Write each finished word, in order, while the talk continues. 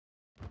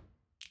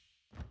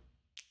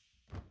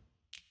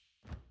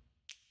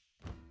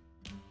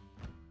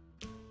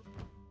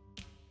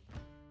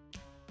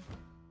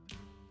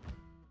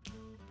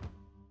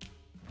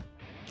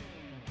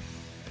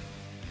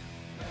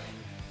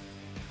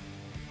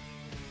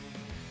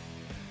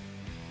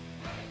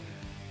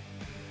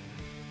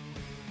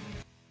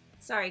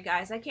Sorry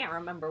guys, I can't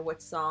remember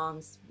which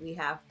songs we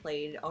have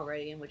played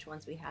already and which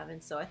ones we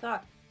haven't, so I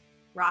thought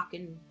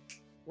Rockin'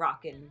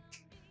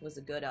 was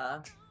a good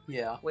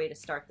way to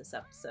start this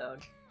episode.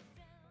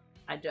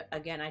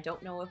 Again, I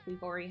don't know if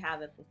we've already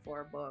had it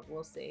before, but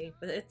we'll see.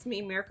 But it's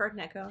me, Mirrorcard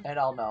Neko. And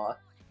I'll Noah.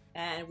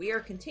 And we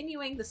are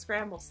continuing the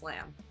Scramble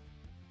Slam.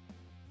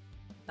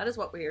 That is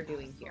what we are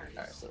doing here.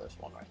 Alright, so there's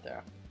one right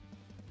there.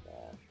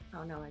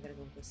 Oh no, I gotta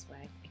go this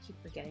way. I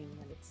keep forgetting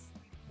that it's...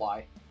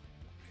 Why?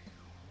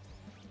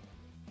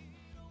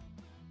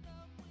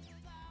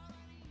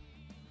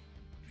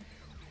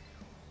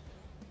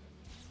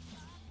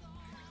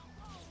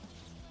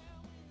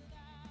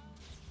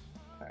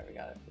 Alright, we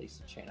got at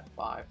least a chain of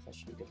 5. That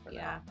should be good for now.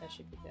 Yeah, that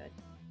should be good.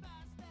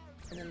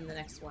 And then the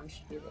next one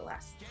should be the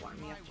last one.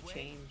 We have to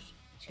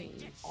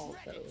change all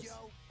of those.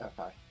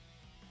 Okay.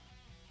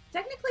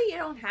 Technically, you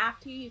don't have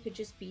to. You could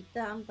just beat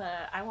them,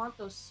 but I want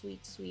those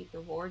sweet, sweet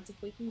rewards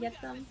if we can get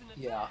them.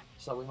 Yeah,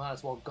 so we might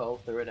as well go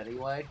through it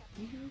anyway.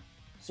 Mm-hmm.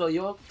 So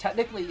you'll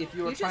technically, if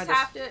you were trying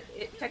to...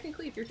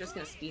 technically, if you're just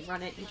going to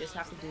speedrun it, you just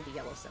have to do the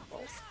yellow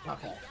symbols.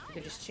 Okay. You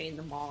can just chain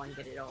them all and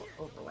get it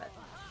over with.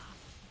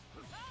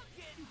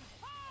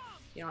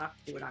 You don't have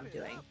to do what I'm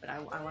doing, but I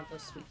want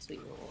those sweet, sweet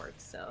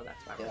rewards, so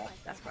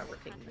that's why we're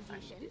taking the time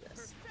to do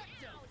this.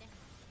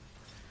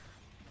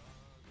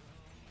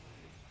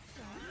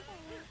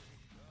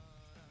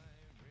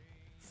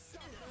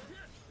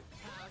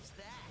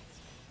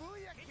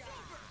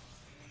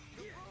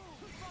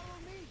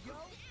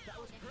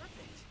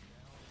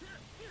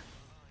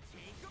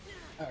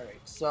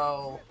 Alright,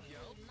 so...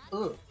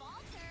 Ugh.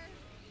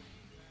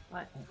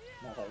 What?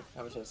 Nothing.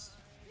 I was just...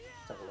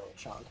 took a little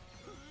chunk.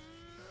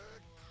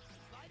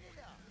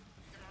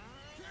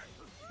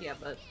 Yeah,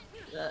 but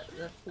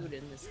the food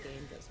in this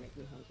game does make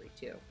me hungry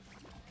too.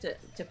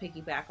 To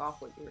piggyback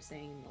off what you were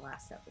saying in the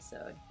last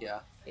episode. Yeah.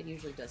 It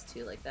usually does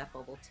too, like that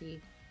bubble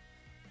tea.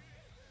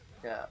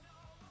 Yeah.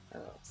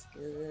 Oh, it's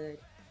good.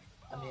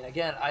 I mean,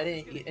 again, I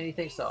didn't eat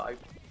anything, so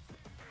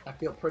I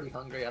feel pretty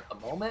hungry at the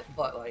moment,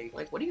 but like...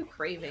 Like, what are you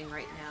craving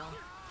right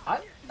now?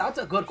 That's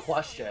a good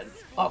question.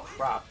 Oh,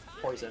 crap.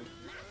 Poisoned.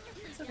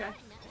 It's okay.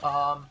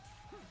 I'm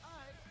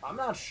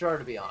not sure,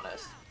 to be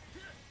honest.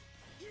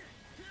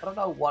 I don't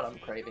know what I'm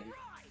craving,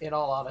 in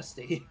all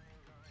honesty.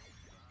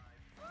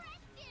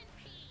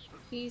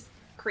 He's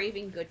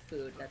craving good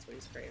food, that's what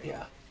he's craving.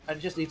 Yeah, I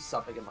just need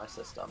something in my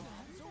system.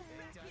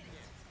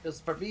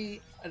 Because for me,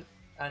 and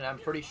I'm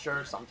pretty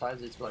sure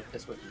sometimes it's like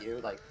this with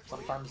you, like,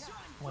 sometimes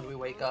when we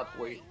wake up,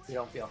 we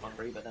don't feel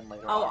hungry, but then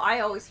later on... Oh,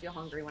 I always feel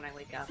hungry when I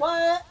wake up.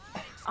 What?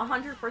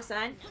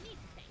 100%.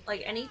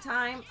 Like,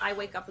 anytime I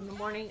wake up in the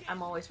morning,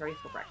 I'm always ready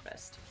for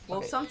breakfast. Well,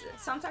 okay.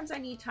 Sometimes I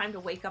need time to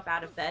wake up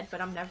out of bed, but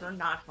I'm never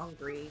not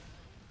hungry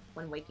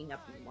when waking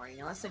up in the morning,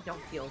 unless I'm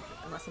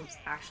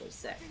actually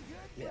sick.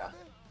 Yeah.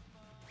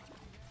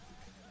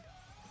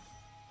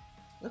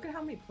 Look at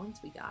how many points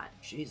we got.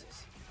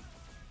 Jesus.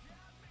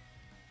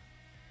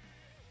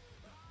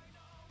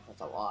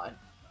 That's a lot.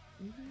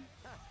 Mm-hmm.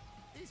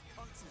 These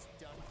punks is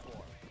done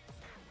for.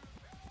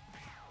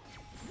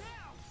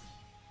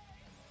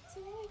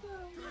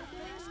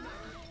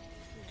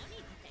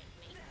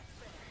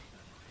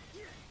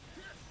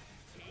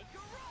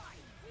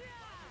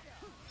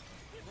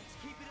 Let's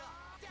keep it up.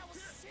 That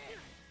was sick.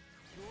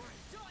 You're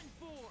done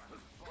for.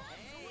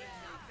 Hey,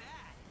 not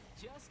bad.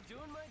 Just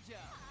doing my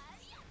job.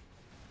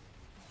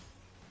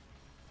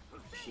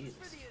 Jesus.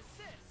 For the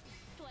assist.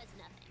 Twas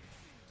nothing.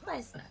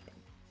 Twice nothing.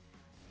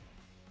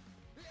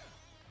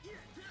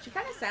 She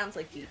kind of sounds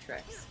like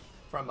Beatrix.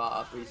 From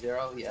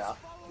ReZero, yeah.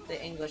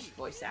 The English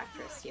voice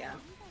actress, yeah.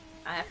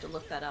 I have to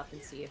look that up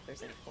and see if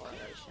there's any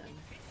correlation.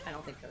 I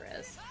don't think there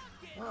is.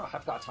 Oh,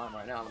 I've got time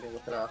right now. Let me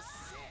look it up.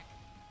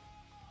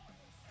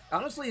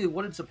 Honestly, it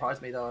wouldn't surprise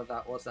me, though, if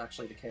that was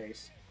actually the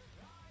case.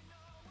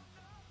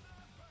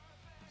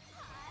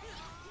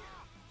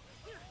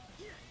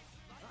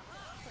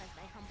 Twas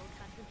thy humble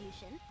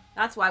contribution.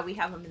 That's why we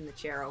have him in the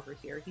chair over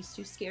here. He's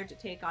too scared to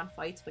take on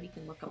fights, but he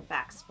can look up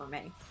facts for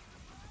me.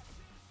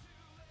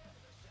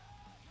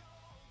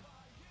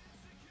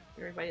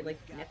 Everybody, like,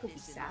 Neko be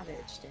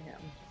savage to him.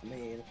 I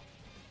mean...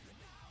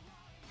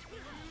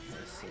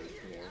 Let's see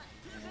here.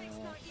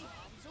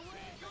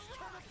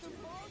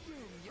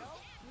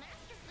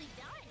 Masterfully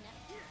done.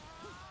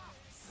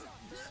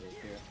 Let's see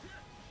here.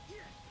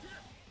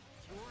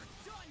 You're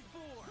done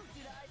for.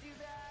 Did I do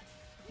that?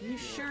 You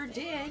sure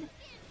did.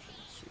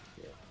 Shoot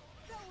here.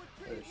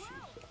 That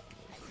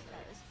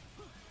Shoot.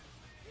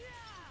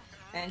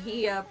 And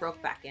he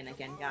broke back in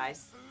again,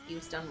 guys. He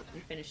was done.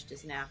 He finished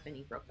his nap and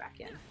he broke back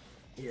in.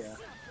 Yeah.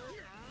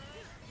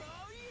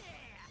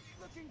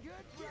 looking good,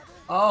 brother.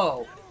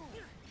 Oh!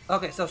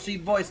 Okay, so she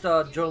voiced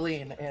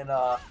Jolene in,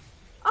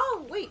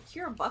 Oh, wait,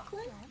 Kira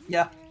Buckland?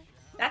 Yeah.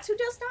 That's who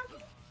does that?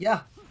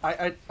 Yeah.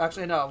 I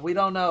actually, no, we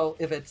don't know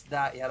if it's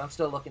that yet. I'm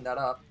still looking that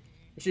up.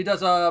 She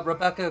does,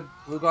 Rebecca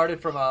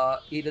Blueguarded from,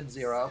 Eden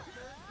Zero.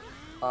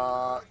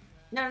 No.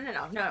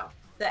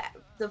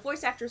 The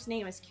voice actress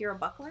name is Kira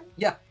Buckland?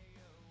 Yeah.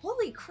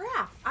 Holy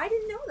crap, I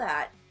didn't know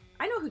that.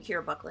 I know who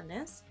Kira Buckland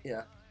is.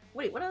 Yeah.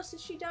 Wait, what else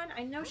has she done?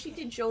 I know she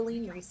did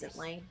Jolene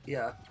recently.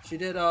 Yeah, she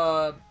did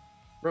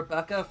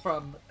Rebecca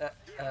from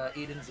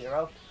Eden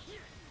Zero.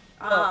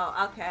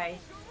 Oh, okay.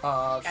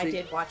 I She,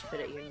 did watch a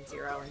bit of Eden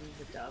Zero in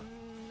the dub.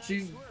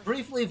 she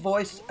briefly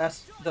voiced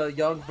the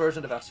young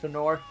version of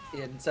Escanor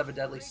in Seven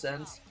Deadly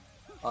Sins.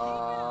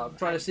 I'm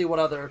trying to see what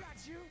other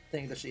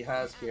thing that she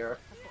has here.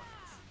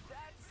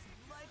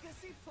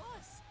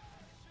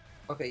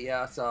 Okay,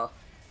 yeah, so...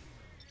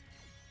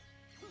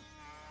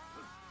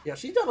 Yeah,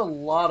 she's done a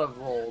lot of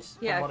roles.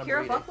 Yeah,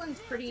 Kira Buckland's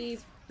pretty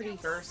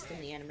versed in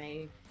the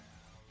anime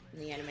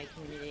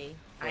community.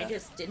 Yeah. I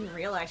just didn't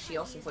realize she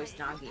also voiced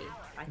Nagi.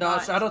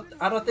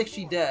 I don't think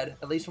she did,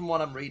 at least from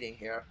what I'm reading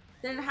here.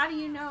 Then how do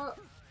you know?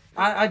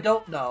 I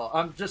don't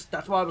know.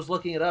 That's why I was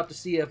looking it up to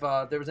see if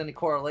there was any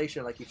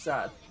correlation, like you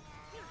said.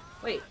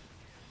 Wait,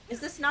 is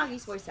this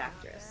Nagi's voice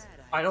actress?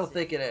 I don't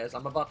think it is.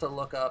 I'm about to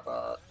look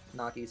up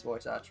Nagi's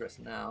voice actress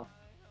now.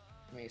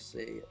 Let me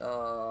see.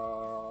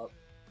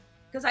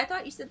 Because I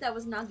thought you said that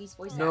was Nagi's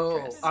voice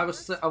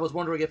actress. No, I was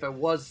wondering if it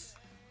was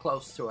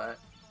close to it.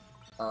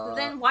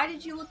 Then why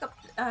did you look up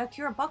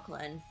Kira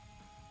Buckland?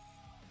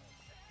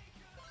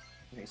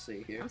 Let me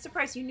see here. I'm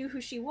surprised you knew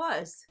who she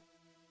was.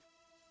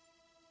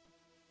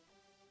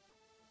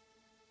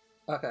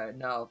 Okay,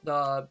 no.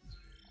 Let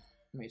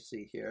me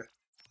see here.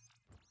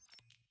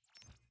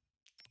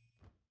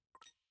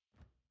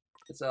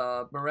 It's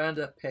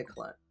Miranda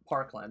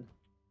Parkland.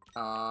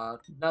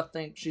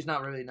 Nothing. She's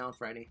not really known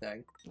for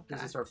anything. Okay.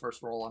 This is her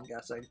first role, I'm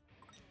guessing.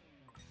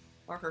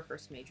 Or her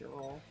first major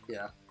role.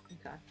 Yeah.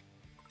 Okay.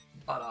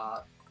 But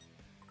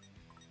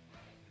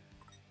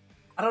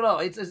I don't know.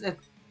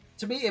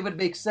 To me, it would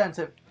make sense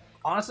if,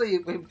 honestly,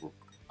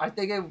 I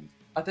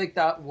think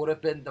that would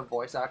have been the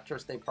voice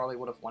actress they probably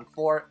would have went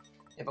for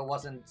if it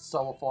wasn't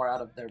so far out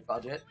of their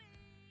budget.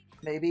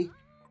 Maybe.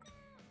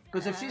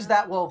 Because if she's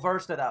that well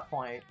versed at that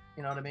point,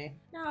 you know what I mean?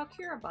 No,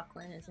 Kira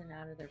Buckland isn't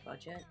out of their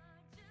budget.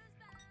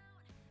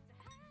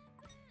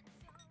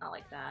 Not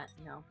like that,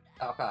 no.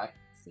 Okay.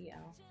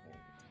 CL.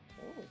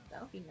 Oh,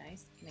 that would be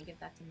nice. Can I give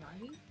that to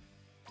Nagi?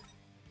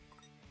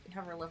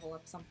 Have her level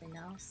up something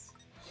else.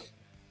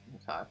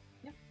 Okay.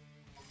 Yep.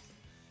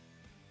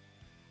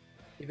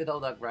 Even though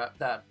that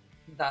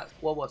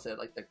what was it,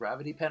 like the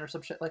gravity pen or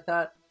some shit like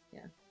that?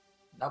 Yeah.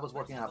 That was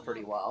working out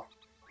pretty well.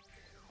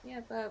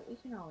 Yeah, but we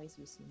can always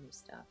use some new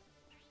stuff.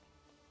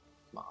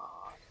 Come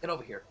on, get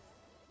over here.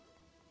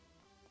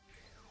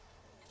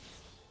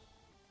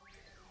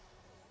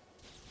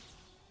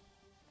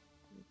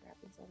 Grab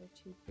these other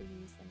two,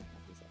 please. And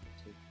grab these other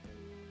two,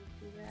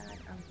 please. Do that.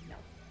 No.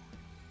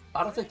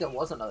 I don't think there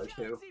was another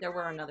two. There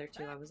were another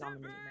two. I was on the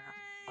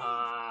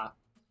mini-map.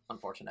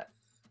 Unfortunate.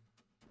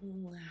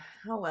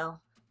 Oh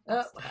well.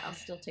 I'll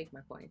still take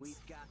my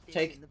points.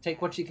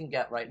 Take what you can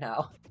get right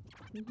now.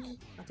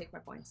 I'll take my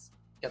points.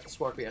 Get the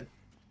scorpion.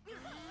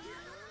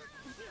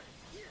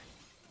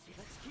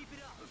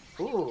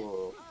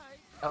 Ooh.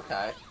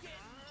 Okay.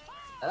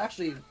 That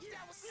actually...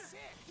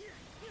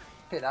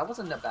 Okay, that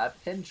wasn't a bad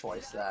pin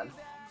choice then.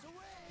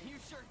 You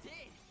sure did.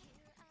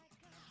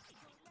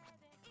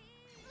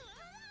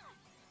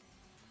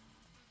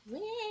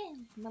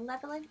 Win!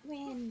 Malevolent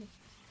win!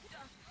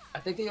 I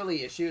think the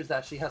only issue is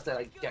that she has to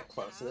like get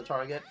close to the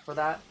target for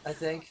that, I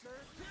think.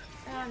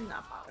 I'm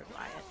not bothered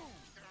by it.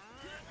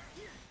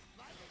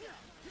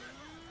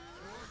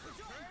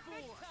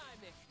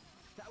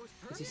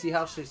 Does you see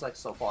how she's like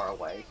so far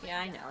away?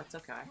 Yeah, I know, it's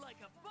okay.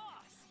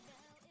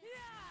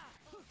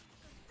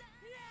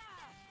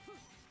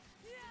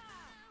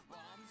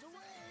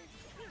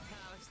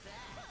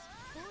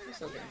 We're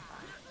still doing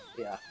fine.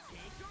 Yeah.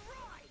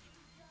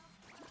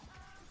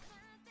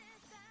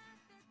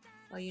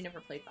 Oh, you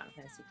never played Final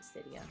Fantasy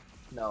Dissidia.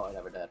 No, I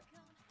never did.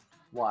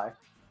 Why?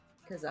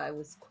 Because I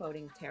was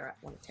quoting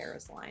one of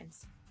Terra's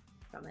lines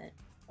from it.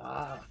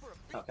 Ah,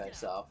 okay,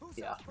 so,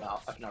 yeah, no,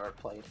 I've never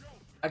played.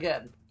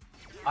 Again,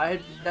 I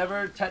had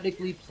never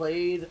technically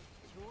played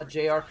a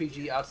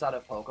JRPG outside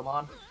of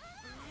Pokemon,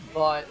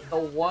 but the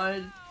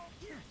one,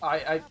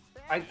 I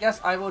guess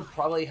I would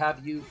probably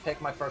have you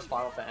pick my first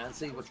Final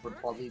Fantasy, which would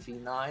probably be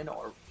 9,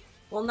 or...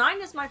 Well,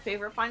 9 is my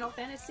favorite Final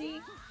Fantasy,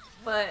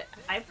 but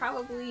I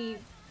probably...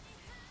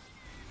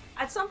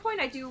 At some point,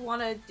 I do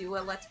want to do a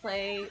Let's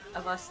Play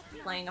of us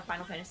playing a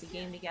Final Fantasy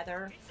game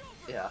together.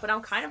 Yeah. But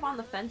I'm kind of on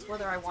the fence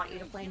whether I want you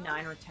to play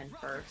 9 or 10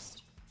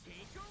 first.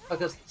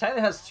 Because 10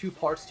 has 2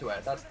 parts to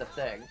it, that's the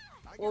thing.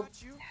 Well,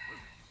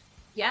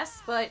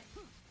 yes, but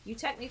you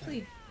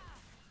technically...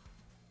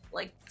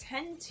 Like,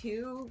 10-2,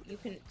 you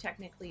can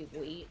technically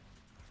wait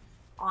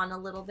on a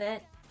little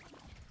bit.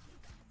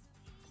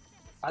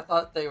 I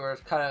thought they were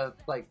kind of,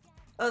 like...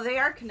 Oh, they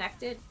are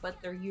connected, but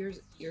they're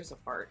years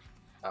apart.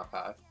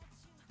 Okay.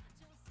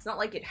 It's not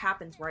like it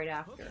happens right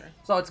after.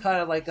 So it's kind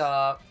of like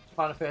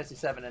Final Fantasy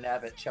VII and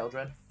Advent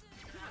Children.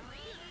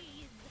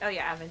 Oh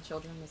yeah, Advent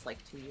Children was like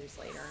 2 years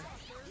later.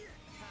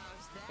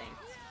 I think.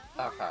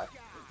 Okay.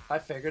 I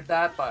figured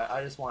that, but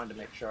I just wanted to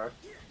make sure.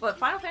 But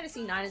Final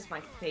Fantasy IX is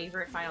my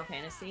favorite Final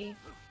Fantasy.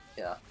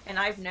 Yeah. And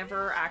I've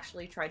never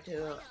actually tried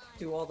to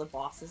do all the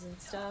bosses and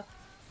stuff.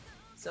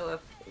 So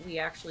if we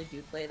actually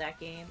do play that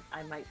game,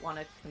 I might want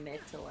to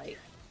commit to like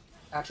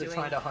Actually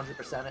trying to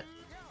 100% it.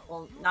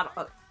 Well,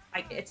 not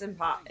it's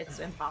impossible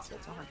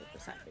to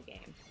 100% the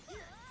game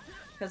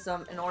because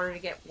in order to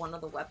get one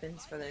of the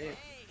weapons for the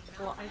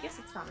I guess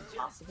it's not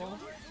impossible,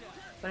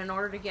 but in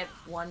order to get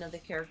one of the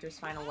character's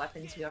final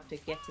weapons, you have to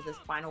get to this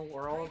final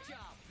world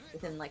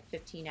within like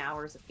 15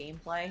 hours of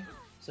gameplay.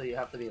 So you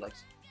have to be like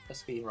a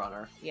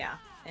speedrunner. Yeah,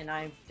 and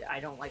I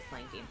don't like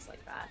playing games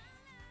like that.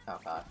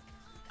 Okay.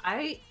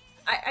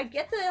 I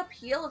get the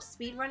appeal of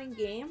speedrunning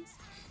games,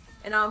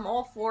 and I'm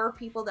all for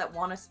people that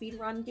want to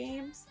speedrun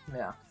games.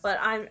 Yeah. But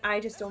I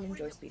just don't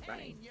enjoy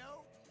speedrunning.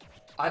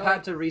 I've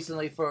had to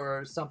recently,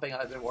 for something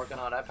I've been working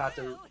on, I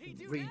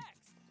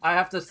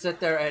have to sit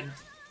there and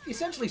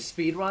essentially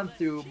speedrun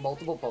through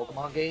multiple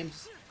Pokemon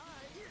games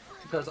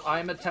because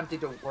I'm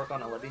attempting to work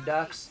on a living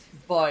dex,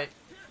 but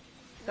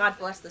God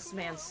bless this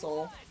man's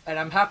soul. And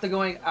I'm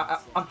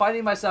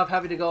finding myself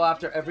having to go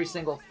after every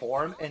single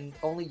form and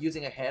only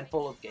using a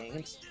handful of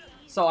games.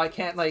 So I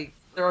can't, like,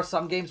 there are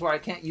some games where I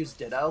can't use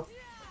Ditto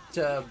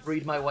to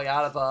breed my way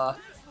out of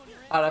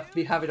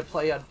having to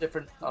play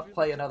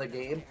play another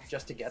game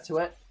just to get to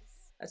it.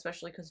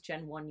 Especially because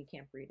Gen 1 you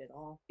can't breed at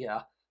all.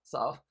 Yeah,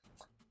 so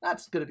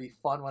that's gonna be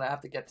fun when I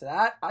have to get to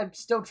that. I'm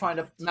still trying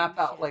to map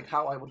out, like,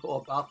 how I would go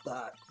about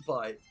that,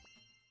 but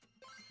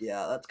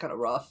yeah, that's kind of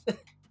rough.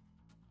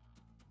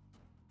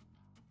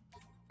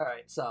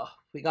 Alright, so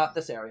we got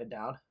this area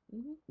down.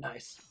 Mm-hmm.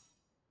 Nice.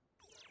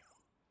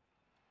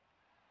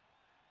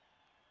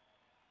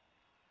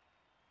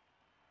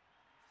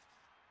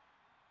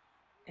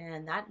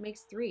 And that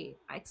makes 3.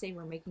 I'd say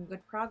we're making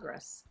good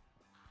progress.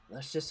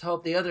 Let's just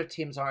hope the other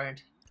teams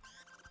aren't.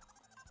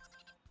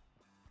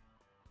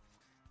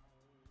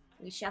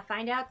 We shall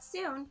find out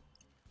soon.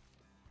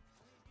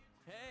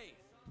 Hey!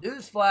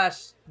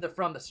 Newsflash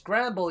from the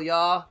scramble,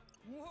 y'all.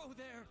 Whoa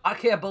there! I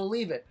can't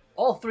believe it.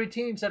 All 3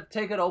 teams have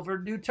taken over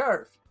new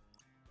turf.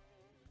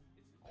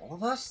 All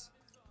of us?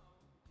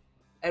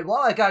 And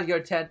while I got your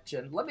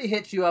attention, let me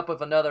hit you up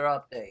with another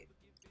update.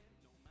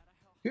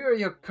 Here are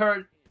your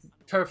current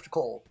turf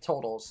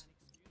totals.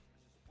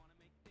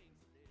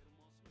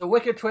 The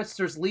Wicked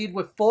Twisters lead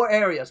with 4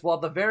 areas, while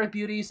the Very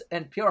Beauties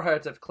and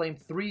Purehearts have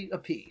claimed 3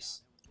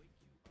 apiece.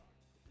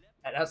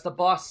 And as the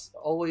boss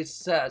always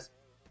says,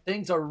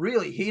 things are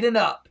really heating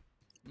up.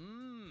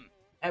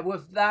 And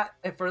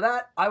for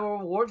that, I will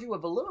reward you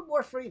with a little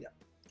more freedom.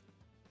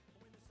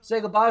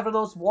 Say goodbye for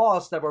those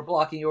walls that were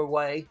blocking your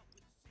way.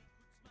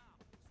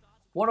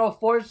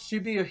 104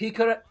 Shibuya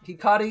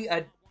Hikari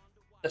and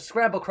the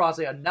Scramble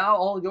Crossing are now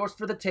all yours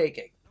for the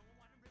taking.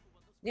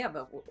 Yeah,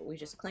 but we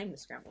just claimed the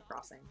Scramble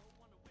Crossing.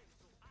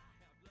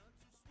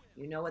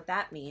 You know what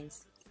that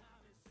means.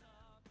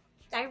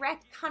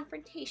 Direct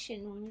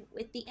confrontation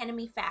with the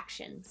enemy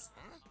factions.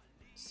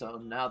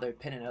 So now they're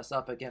pinning us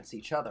up against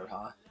each other,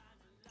 huh?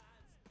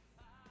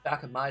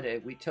 Back in my day,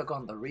 we took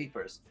on the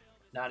Reapers,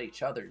 not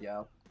each other,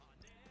 yo.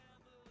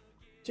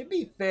 To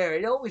be fair,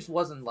 it always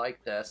wasn't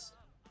like this.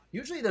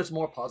 Usually there's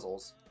more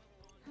puzzles.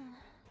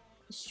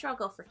 The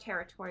struggle for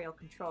territorial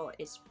control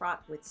is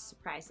fraught with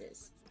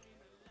surprises.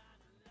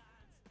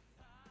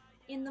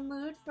 In the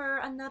mood for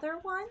another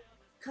one?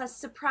 'Cause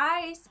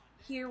surprise,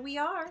 here we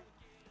are.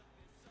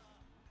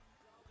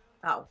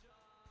 Oh.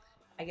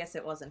 I guess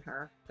it wasn't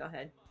her. Go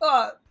ahead.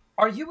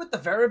 Are you with the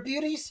Vera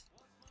Beauties?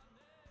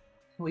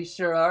 We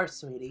sure are,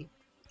 sweetie.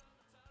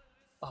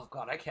 Oh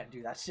god, I can't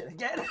do that shit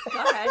again. Go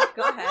ahead,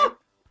 go ahead.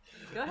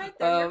 Go ahead,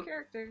 they're your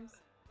characters.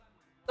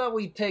 Thought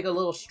we'd take a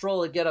little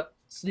stroll and get a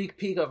sneak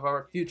peek of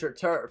our future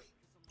turf.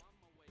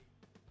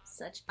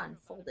 Such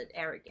unfolded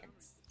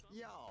arrogance.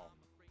 Yo!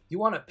 You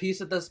want a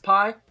piece of this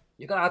pie?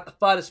 You're gonna have to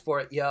fight us for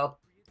it, yo.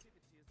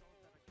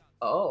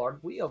 Oh,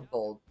 aren't we a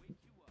bold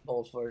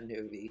for a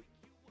newbie?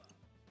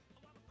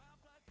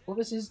 What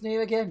was his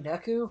name again?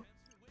 Neko?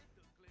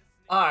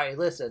 Alright,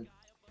 listen.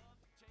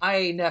 I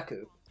ain't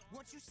Neko.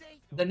 What you say?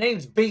 The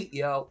name's Beat,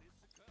 yo.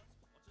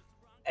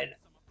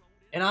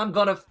 And I'm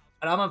gonna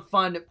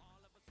find it.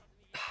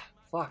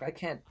 Fuck, I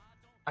can't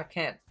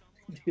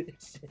do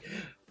this shit.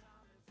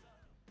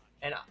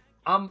 And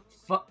I'm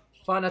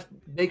gonna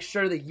make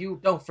sure that you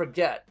don't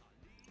forget.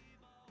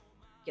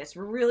 Guess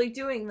we're really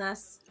doing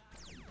this.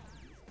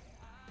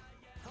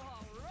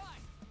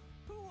 Alright!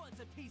 Who wants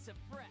a piece of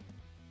fret?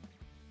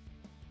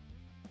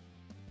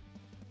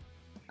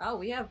 Oh,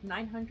 we have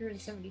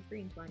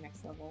 973 into our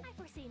next level. I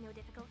foresee no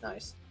difficulties.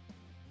 Nice.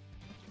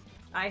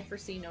 I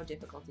foresee no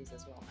difficulties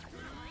as well.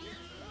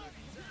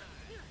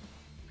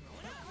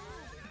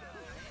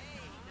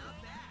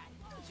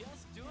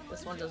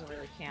 This one doesn't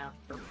really count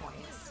for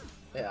points.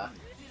 Yeah.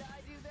 Did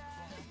I do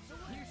that?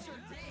 You sure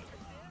did!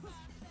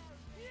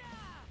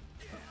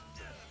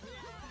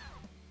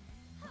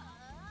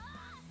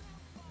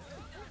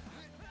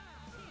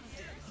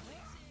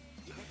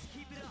 Let's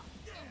keep it up!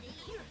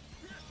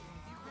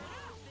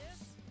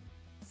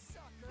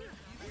 Sucker!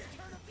 Let's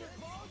turn up the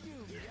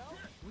volume, yo!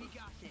 We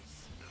got this!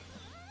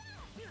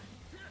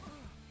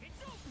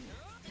 It's over!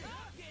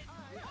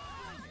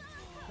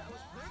 That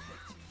was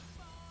perfect!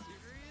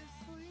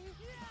 Seriously?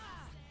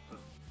 Yeah!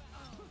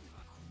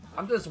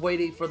 I'm just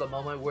waiting for the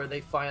moment where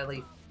they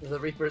finally, the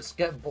Reapers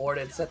get bored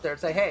and sit there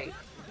and say, hey,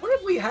 what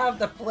if we have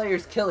the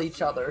players kill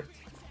each other?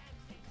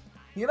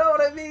 You know what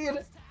I mean?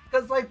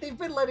 Because, like, they've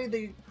been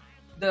letting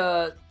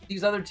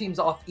these other teams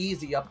off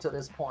easy up to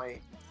this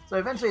point. So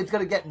eventually it's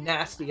going to get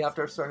nasty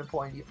after a certain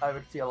point, I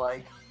would feel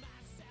like.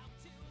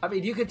 I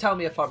mean, you can tell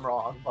me if I'm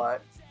wrong,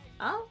 but...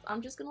 Oh,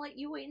 I'm just going to let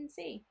you wait and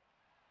see.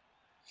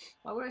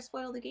 Why would I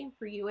spoil the game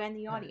for you and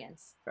the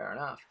audience? Fair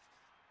enough.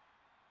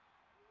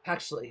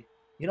 Actually,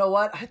 you know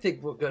what? I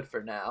think we're good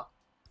for now.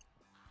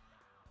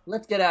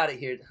 Let's get out of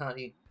here,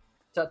 honey.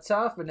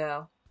 Ta-ta for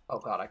now. Oh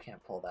god, I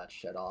can't pull that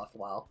shit off.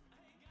 Wow.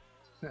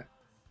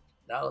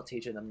 That'll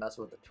teach him to mess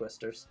with the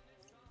twisters.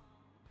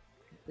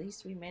 At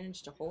least we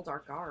managed to hold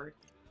our guard.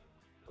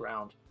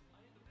 Ground.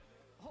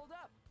 Hold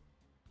up.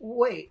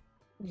 Wait,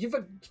 you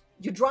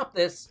dropped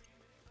this.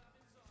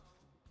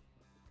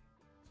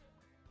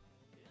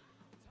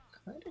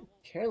 Kind of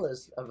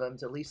careless of him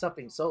to leave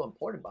something so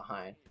important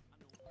behind.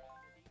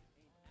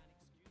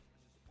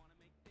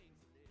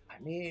 I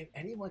mean,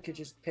 anyone could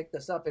just pick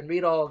this up and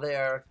read all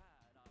their...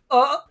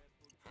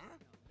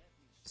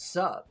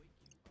 Sub.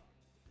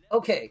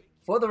 Okay,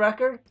 for the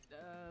record,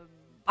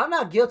 I'm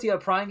not guilty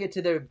of prying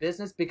into their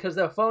business because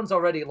their phone's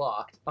already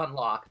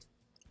unlocked.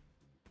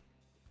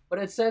 But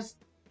it says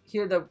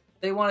here that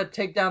they want to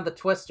take down the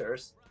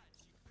twisters.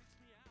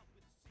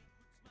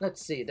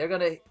 Let's see, they're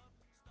gonna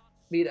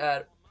meet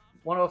at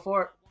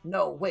 104.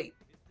 No, wait.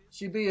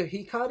 Shibuya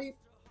Hikari?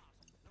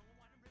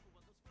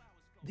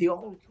 The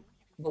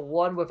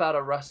one without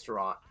a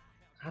restaurant.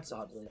 That's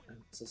oddly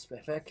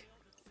unspecific.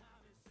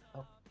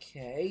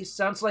 Okay,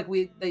 sounds like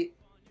they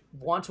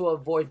want to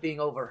avoid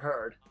being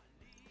overheard.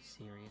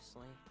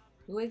 Seriously?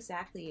 Who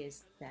exactly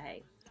is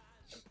they?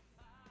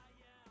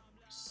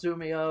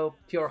 Sumio,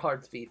 Pure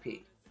Hearts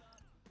VP.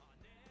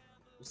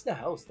 What the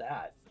hell is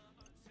that?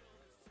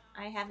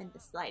 I haven't the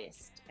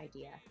slightest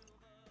idea.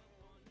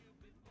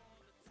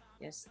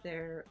 Yes,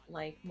 they're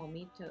like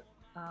Motoi's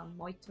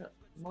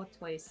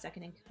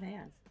second in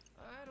command.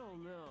 I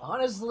don't know.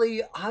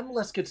 Honestly, I'm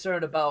less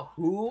concerned about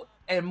who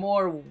and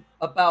more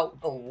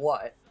about the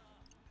what.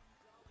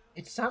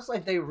 It sounds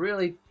like they're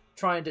really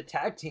trying to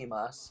tag team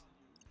us.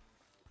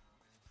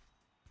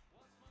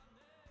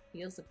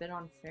 Feels a bit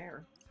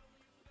unfair.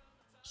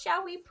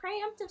 Shall we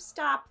preemptive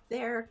stop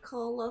their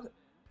collusive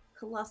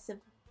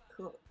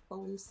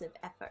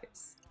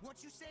efforts?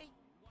 What you say?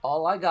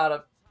 All I got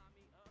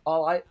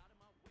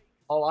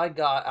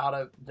out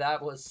of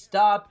that was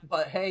stop,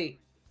 but hey,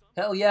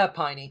 hell yeah,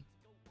 Piney.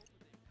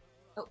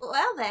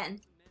 Well then.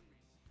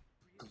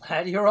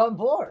 Glad you're on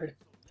board.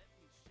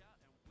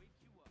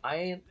 I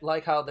ain't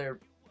like how they're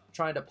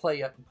trying to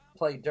play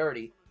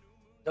dirty.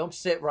 Don't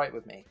sit right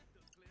with me.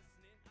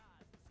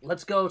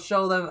 Let's go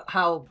show them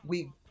how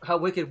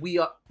wicked we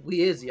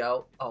is,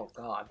 yo. Oh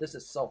god, this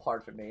is so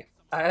hard for me.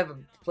 I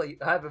haven't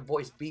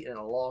voiced Beat in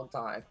a long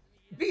time.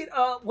 Beat,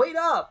 wait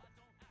up!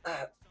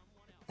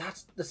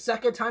 That's the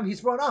second time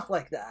he's run off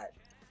like that.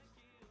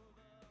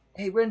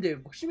 Hey,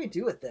 Rindo, what should we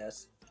do with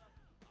this?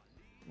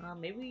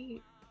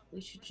 Maybe we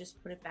should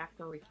just put it back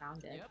where we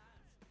found it. Yep.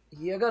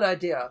 Yeah, good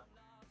idea.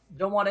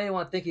 Don't want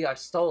anyone thinking I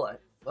stole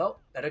it. Well,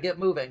 better get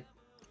moving.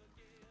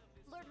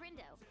 Lord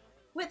Rindo.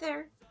 With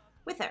her.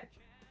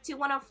 To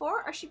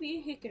 104 or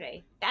Shibuya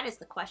Hikari? That is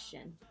the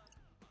question.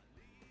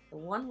 The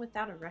one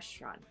without a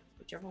restaurant.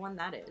 Whichever one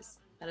that is.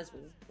 That is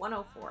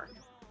 104.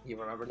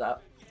 You remember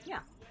that? Yeah.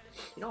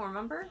 You don't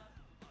remember?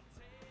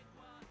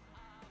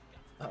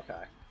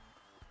 Okay.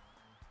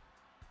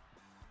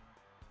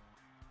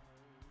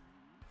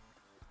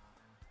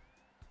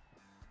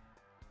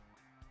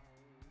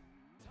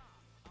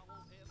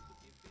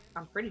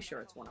 I'm pretty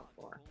sure it's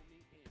 104.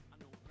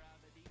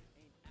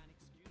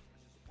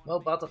 Well,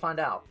 about to find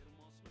out.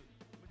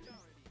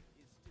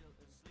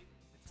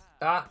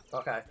 Ah,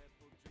 okay.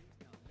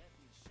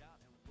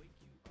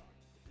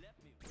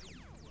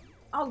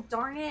 Oh,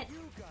 darn it.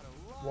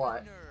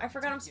 What? I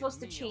forgot I'm supposed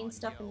to chain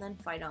stuff and then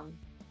fight them.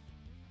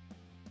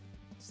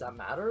 Does that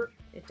matter?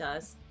 It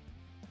does.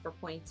 For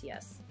points,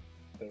 yes.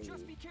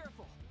 Just be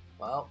careful.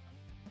 Well.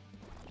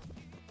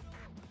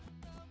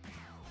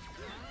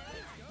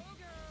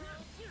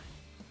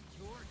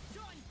 You're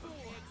done for.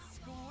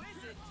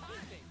 Exquisite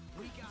timing.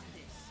 We got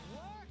this.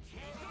 What?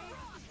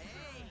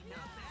 Hey,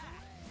 not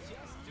bad.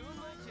 Just doing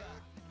my job.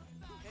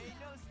 Ain't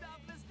no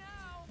stopping us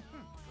now.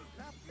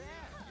 Not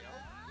bad, yo.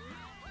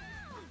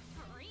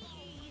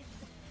 Freeze.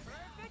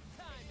 Perfect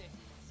timing.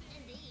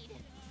 Indeed.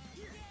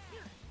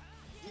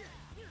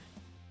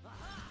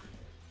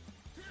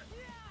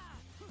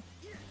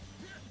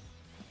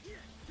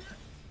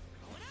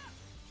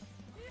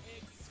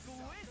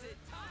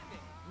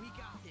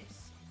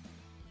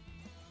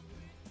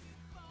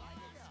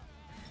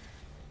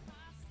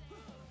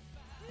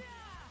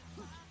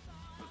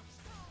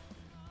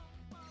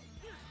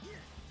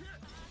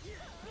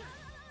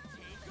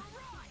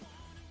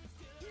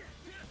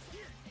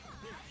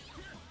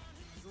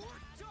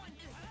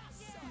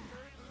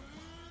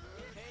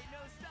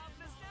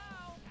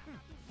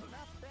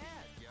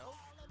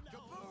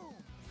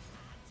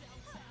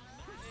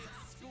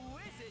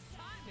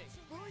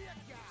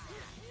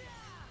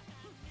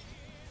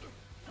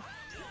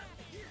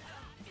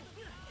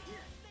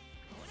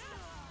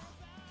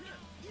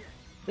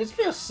 This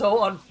feels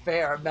so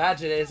unfair.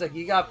 Imagine it. It's like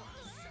you got...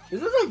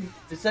 This is like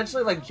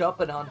essentially like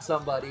jumping on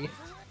somebody.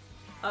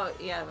 Oh,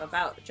 yeah,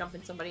 about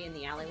jumping somebody in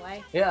the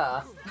alleyway?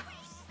 Yeah.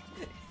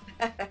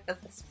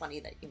 That's funny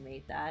that you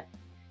made that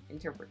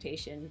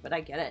interpretation, but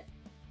I get it.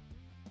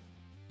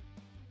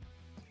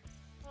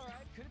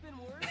 Alright, could have been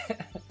worse.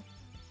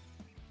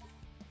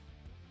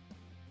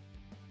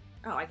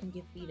 Oh, I can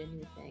give feet a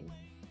new thing.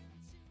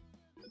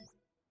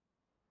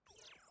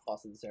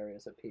 Also, this area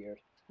has appeared.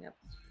 Yep.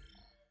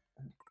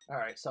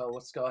 Alright, so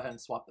let's go ahead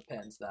and swap the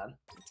pins then.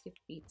 Let's give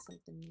feet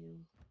something new.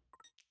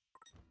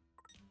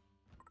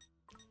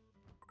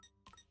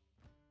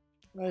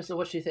 Alright, so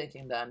what's she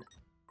thinking then?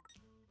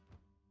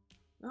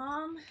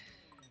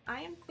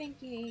 I am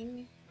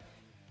thinking...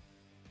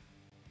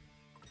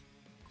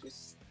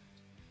 Just...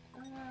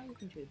 we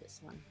can do this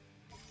one.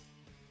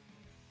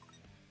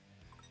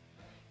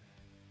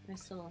 I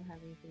still don't have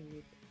anything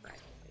new for Friday.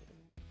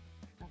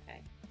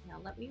 Okay, now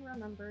let me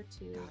remember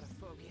to Gotta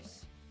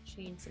focus.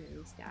 chain some of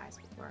these guys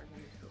before I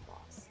run into the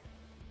boss.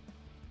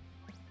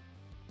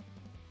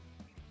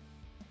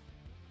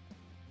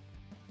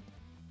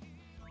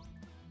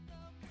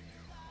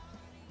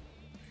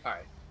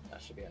 Alright,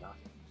 that should be enough.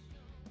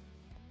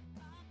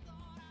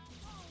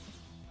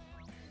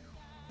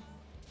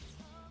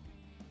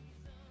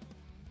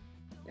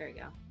 There you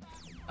go.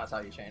 That's how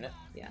you chain it?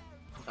 Yeah.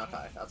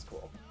 Okay, that's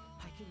cool.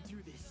 I can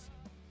do this.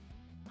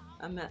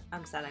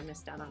 I'm sad I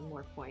missed out on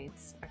more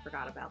points. I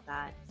forgot about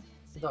that.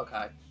 It's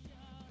okay.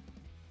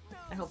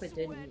 I hope it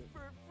didn't.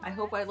 I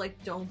hope I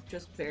like don't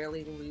just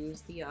barely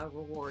lose the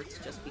rewards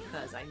just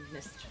because I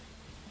missed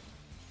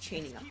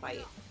chaining a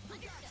fight.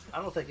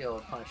 I don't think it'll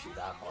punish you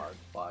that hard,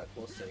 but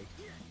we'll see.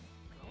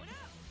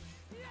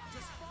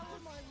 Just follow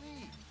my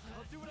lead.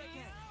 I'll do what I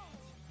can.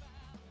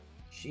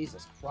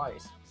 Jesus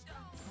Christ.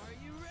 Are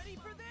you ready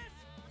for this?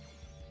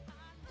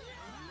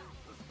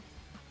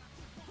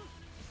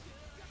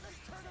 Let's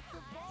turn up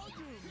the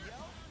volume, yo.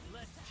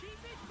 Let's keep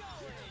it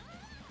going.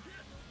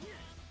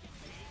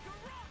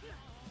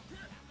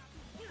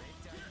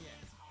 Ain't done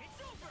yet. It's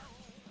over.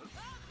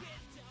 I'll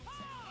get to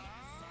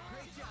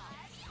Great job.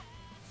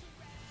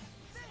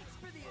 Thanks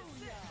for the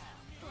assist.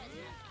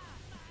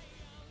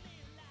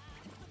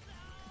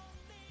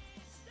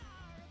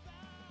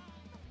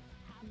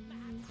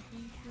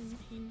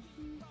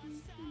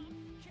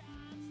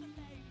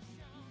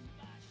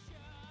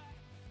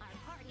 Our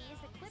party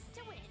is equipped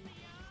to win.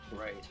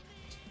 Great.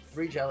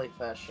 3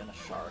 jellyfish and a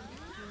shark.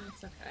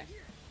 It's okay.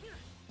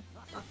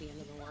 Not the end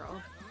of the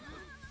world.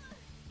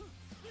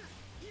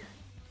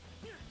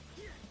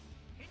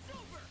 It's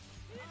over.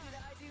 Did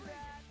I do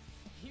that?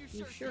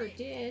 You sure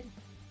did.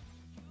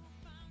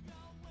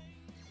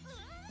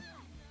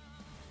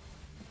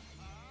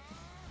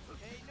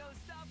 Ain't no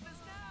stopping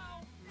us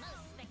now.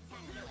 Most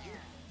spectacular.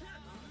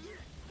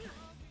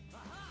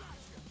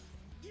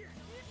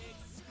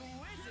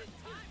 Exquisite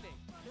timing.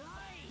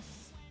 Nice.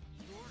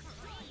 You're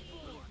done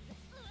for.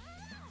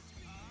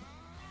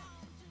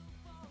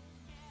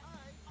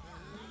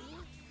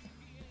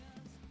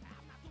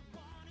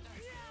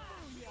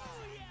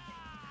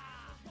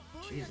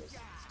 Jesus,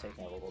 it's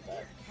taking a little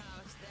bit.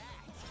 How's that?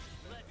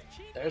 Let's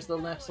keep There's the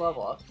next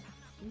level up.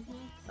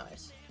 Mm-hmm.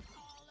 Nice.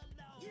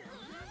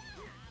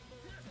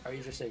 Are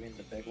you just saving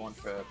the big one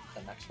for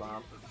the next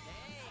round?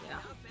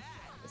 Yeah.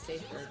 I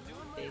saved the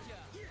big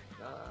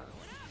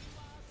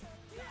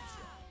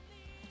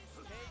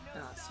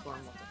score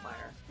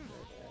multiplier for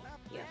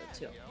the, yeah,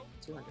 the 200%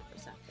 for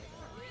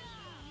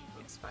the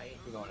next fight.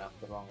 You're going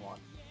after the wrong one.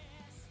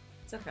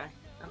 It's okay.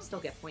 I'll still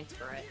get points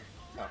for it.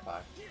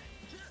 Okay.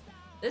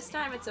 This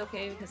time it's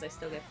okay because I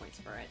still get points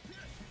for it.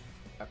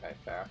 Okay,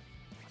 fair.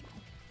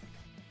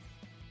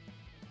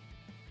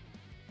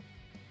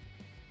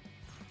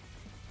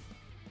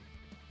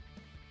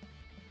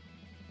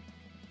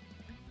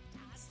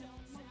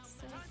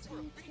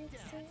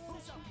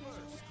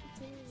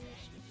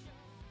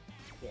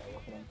 Yeah,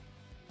 look at him.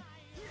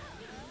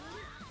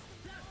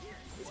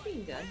 He's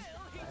being good.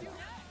 I know.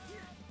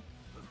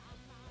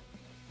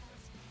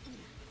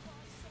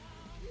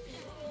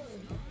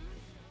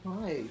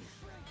 Why?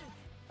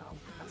 Oh,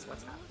 that's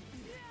what's happening.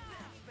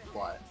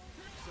 What?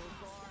 so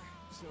far,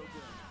 so good.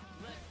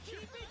 Let's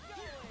keep it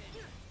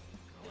going.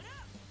 Going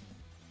up.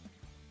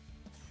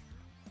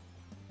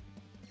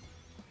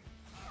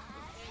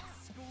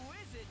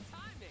 Exquisite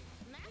timing.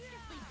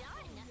 Masterfully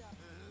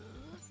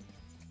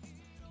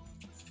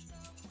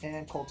done.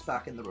 And Colt's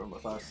back in the room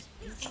with us.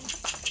 You're done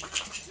for.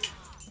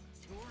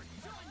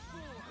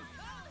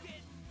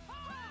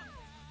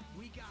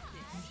 We got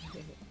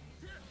this.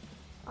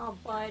 Oh,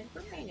 bud,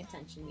 we're paying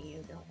attention to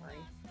you, don't worry.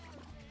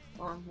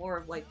 Or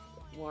more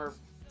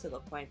to the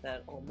point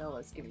that old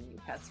Noah's giving you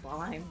pets while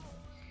I'm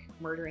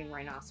murdering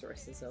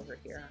rhinoceroses over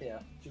here. Yeah.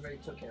 You already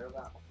took care of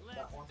that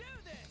one? Do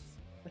this.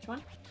 Which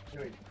one? You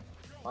already...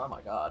 Oh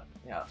my god.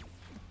 Yeah.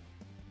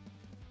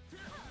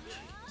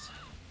 Jeez.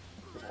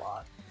 There's a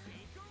lot.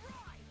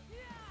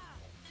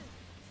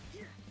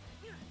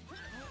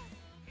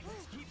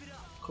 Let's keep it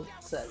up. Cool.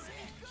 Says.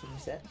 Can you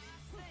sit?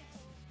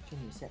 Can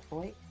you sit,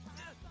 boy?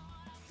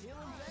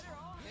 Feeling better.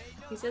 Ain't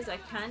no He says I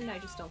can, I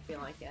just don't feel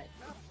like it.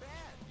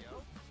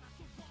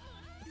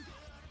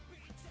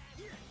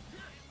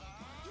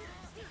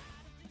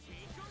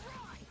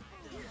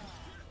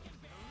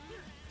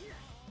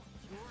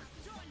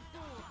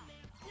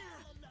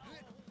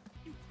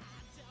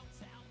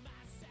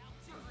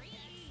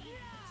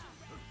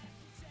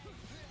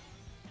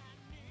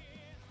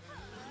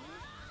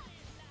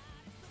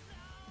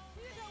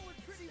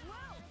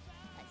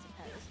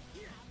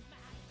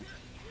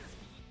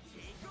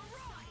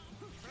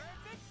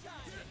 I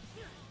suppose.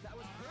 That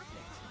was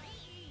perfect.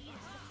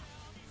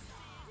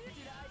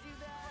 Did I do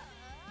that?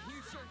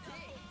 You sure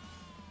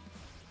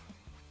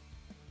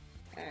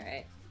did.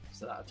 Alright.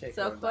 So I'll take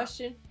So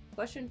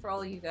question for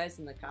all of you guys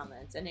in the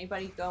comments.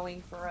 Anybody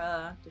going for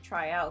to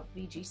try out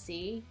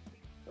VGC?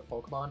 For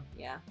Pokemon?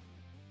 Yeah.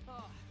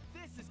 Oh,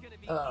 this is gonna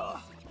be Oh,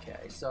 easy.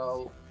 okay.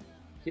 So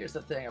here's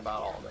the thing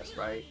about all this,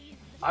 right?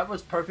 I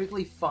was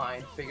perfectly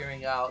fine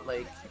figuring out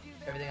like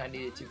everything I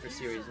needed to for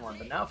Series 1,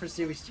 but now for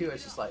Series 2,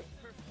 it's just like,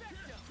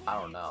 I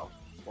don't know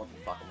what the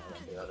fuck am I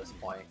gonna do at this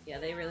point. Yeah,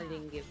 they really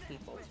didn't give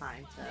people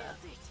time to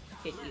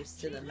get used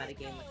to the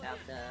metagame without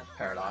the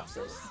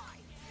Paradoxes.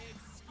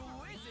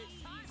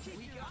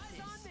 We got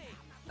it.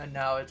 And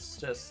now it's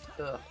just,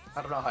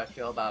 I don't know how I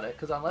feel about it.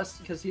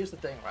 Because here's the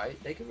thing,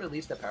 right? They can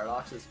release the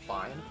Paradoxes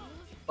fine,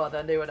 but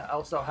then they would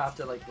also have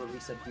to like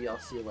release a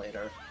DLC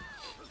later,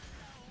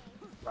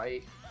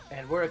 right?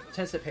 And we're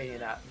anticipating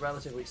that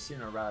relatively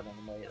sooner rather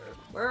than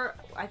later.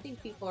 I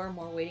think people are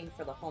more waiting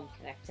for the home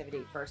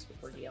connectivity first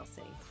before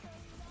DLC.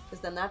 Because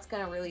then that's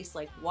gonna release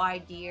like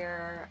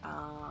Deer,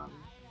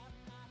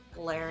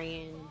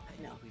 Galarian,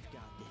 no, We've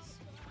got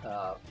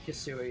this.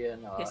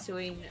 Hisuian,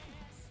 Hisuian,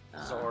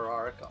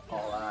 Zoroark,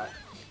 all that.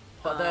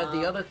 But then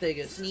the other thing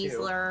is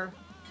Sneasler.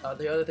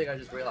 the other thing I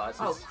just realized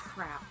is, Oh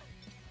crap!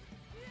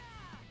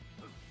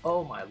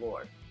 oh my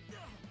lord.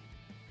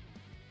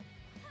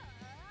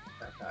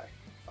 Okay,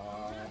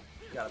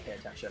 you gotta pay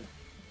attention.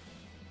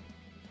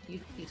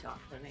 You talk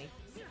to me.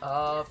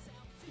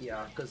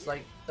 Yeah, because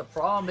like the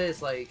problem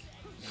is like,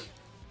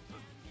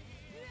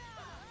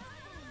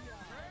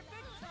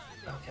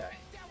 okay,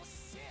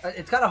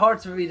 it's kind of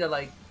hard for me to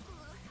like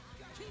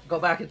go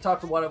back and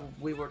talk to what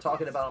we were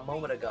talking about a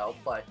moment ago,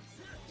 but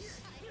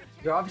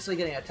you're obviously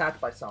getting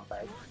attacked by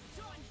something.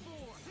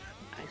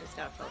 I just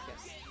gotta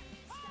focus.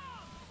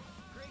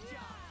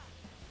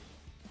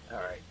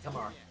 Alright, come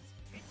on.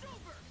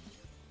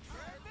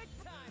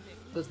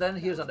 Because then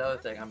here's another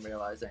thing I'm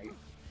realizing.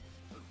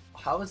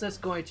 How is this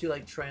going to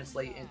like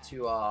translate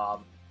into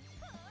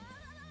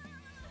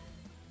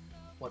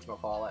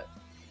whatchamacallit?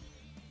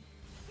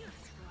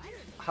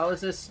 How is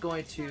this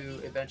going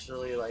to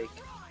eventually like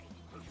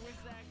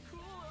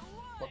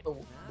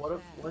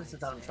what is it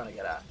that I'm trying to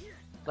get at?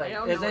 Like,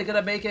 is it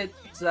gonna make it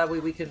so that way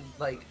we can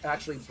like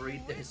actually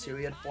breed the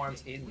Hisuian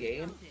forms in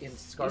game in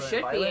Scarlet and You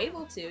should Violet? be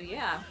able to,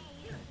 yeah.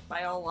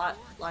 By all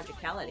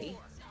logicality.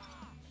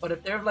 But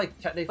if they're like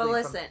technically, But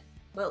listen,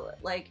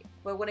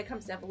 but when it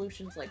comes to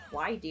evolutions like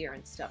Deer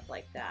and stuff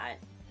like that,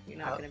 you're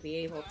not going to be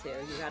able to.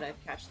 You got to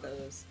catch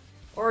those,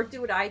 or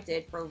do what I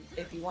did for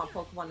if you want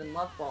Pokemon in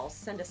Love Balls.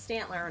 Send a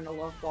Stantler and a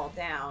Love Ball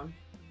down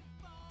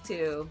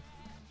to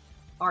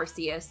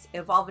Arceus,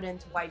 evolve it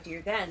into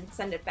Deer, then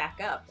send it back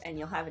up, and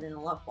you'll have it in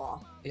a Love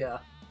Ball. yeah.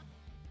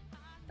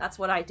 That's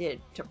what I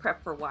did to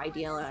prep for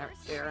Deer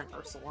and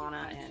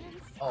Ursalana and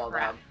Oh,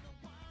 crap.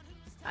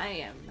 I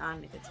am not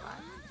in a good spot.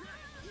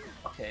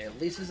 Okay, at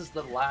least this is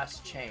the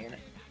last chain.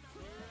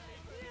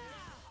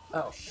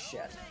 Oh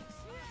shit.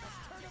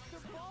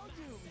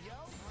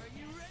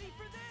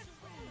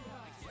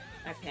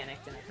 I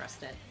panicked and I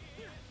pressed it.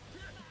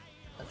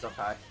 That's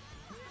okay.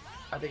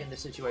 I think in this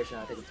situation,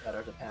 I think it's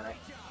better to panic.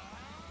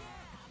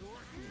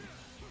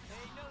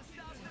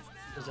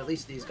 Because at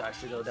least these guys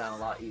should go down a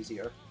lot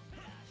easier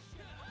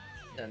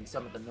than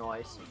some of the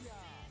noise.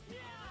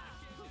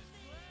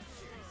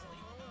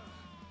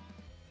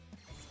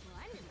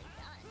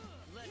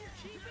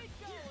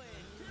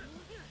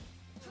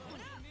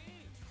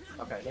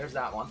 Okay, there's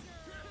that one.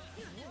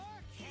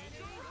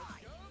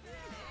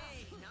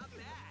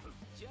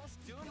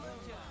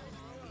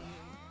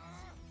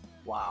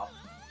 Wow,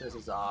 this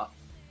is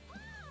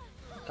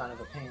kind of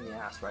a pain in the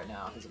ass right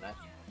now, isn't it?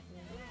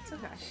 It's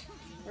okay.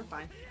 We're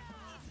fine.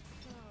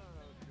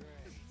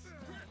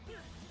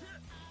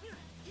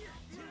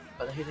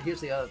 But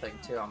here's the other thing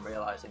too, I'm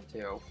realizing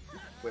too,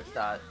 with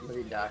that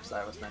living dex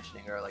that I was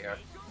mentioning earlier.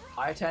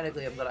 I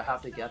technically am gonna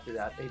have to get through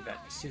that event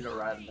sooner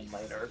rather than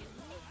later.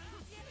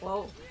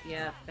 Well,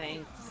 yeah,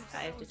 thanks.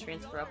 I have to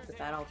transfer up the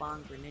Battle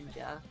Bond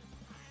Greninja.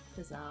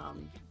 Because,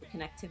 the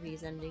connectivity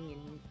is ending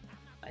in,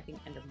 I think,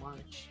 end of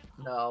March.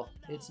 No,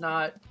 it's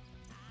not.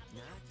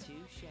 Not too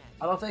shabby.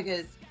 I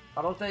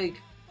don't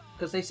think,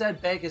 because they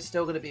said Bank is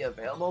still going to be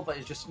available, but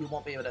it's just you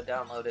won't be able to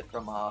download it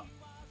from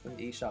the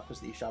eShop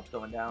because the eShop's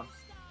going down.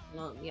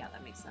 Well, yeah,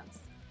 that makes sense.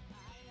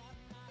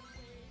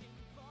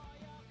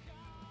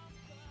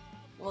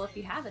 Well, if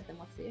you have it, then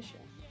what's the issue?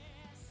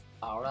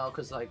 I don't know,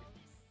 because like,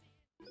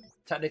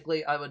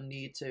 technically I would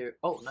need to.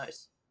 Oh,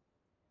 nice.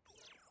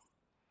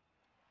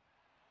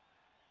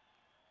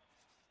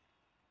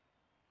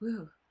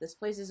 Whew, this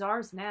place is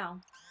ours now.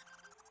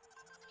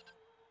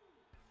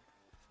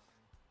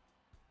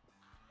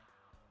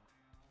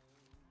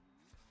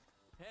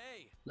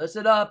 Hey!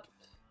 Listen up!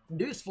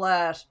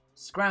 Newsflash,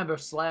 Scramble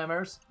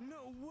Slammers.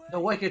 No way! The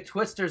Wicked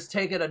Twister's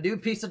taken a new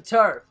piece of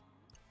turf.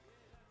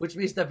 Which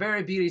means the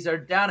Very Beauties are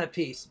down a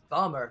piece.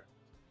 Bummer.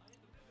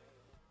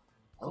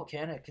 Oh,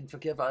 Kana can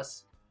forgive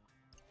us.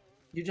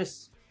 You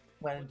just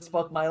went and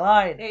spoke my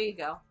line. There you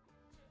go.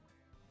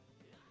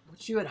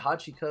 What you and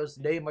Hachiko's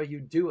name are you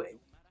doing?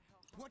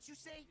 What you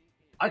say?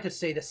 I could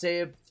say the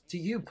same to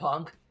you,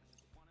 punk.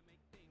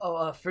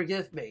 Oh,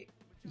 forgive me.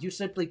 You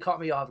simply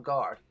caught me off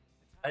guard.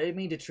 I didn't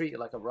mean to treat you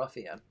like a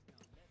ruffian.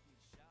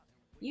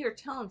 Your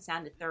tone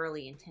sounded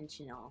thoroughly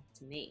intentional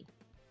to me.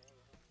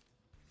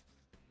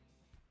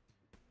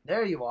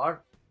 There you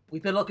are.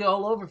 We've been looking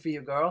all over for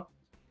you, girl.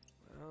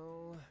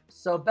 Well...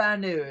 So,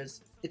 bad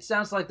news. It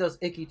sounds like those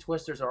icky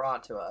twisters are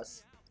onto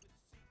us.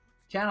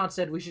 Canon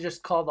said we should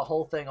just call the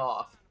whole thing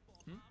off.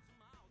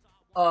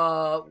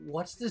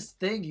 What's this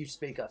thing you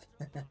speak of?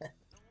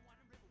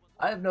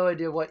 I have no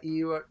idea what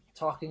you are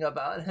talking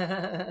about.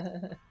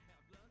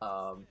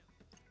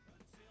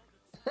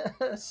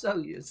 So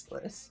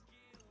useless.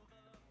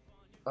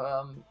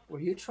 Were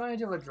you trying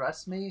to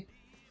address me?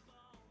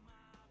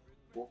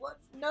 What?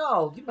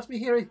 No, you must be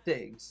hearing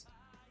things.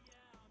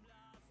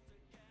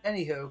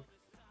 Anywho,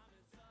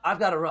 I've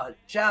got to run.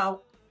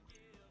 Ciao.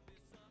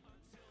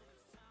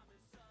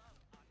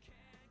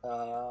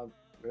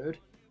 Rude.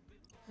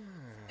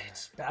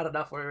 It's bad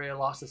enough we already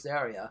lost this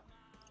area.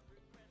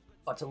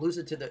 But to lose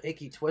it to the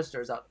icky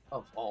twisters out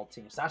of all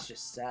teams, that's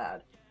just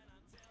sad.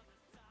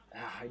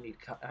 I need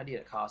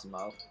a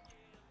Cosmo.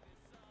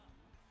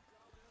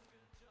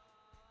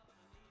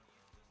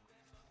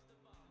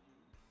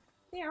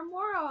 Their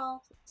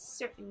moral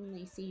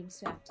certainly seems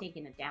to have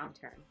taken a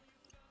downturn.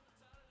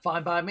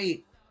 Fine by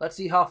me. Let's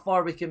see how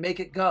far we can make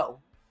it go.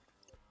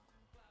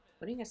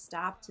 Putting a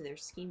stop to their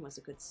scheme was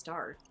a good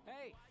start.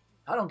 Hey!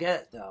 I don't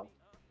get it, though.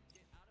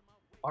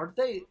 Aren't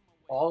they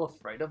all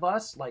afraid of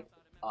us? Like,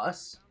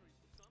 us?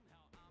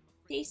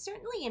 They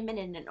certainly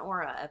emitted an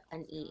aura of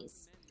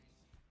unease.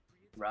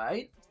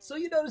 Right? So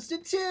you noticed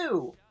it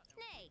too!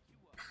 Nay.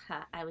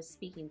 I was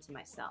speaking to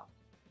myself.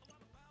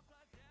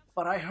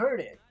 But I heard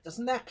it.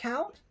 Doesn't that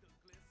count?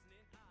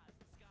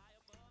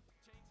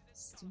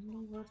 Still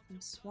no word from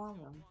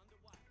Swallow.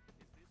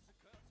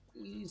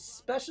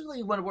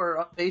 Especially when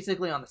we're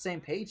basically on the same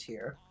page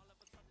here.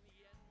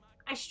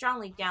 I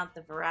strongly doubt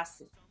the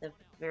veracy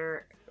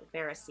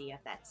of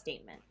that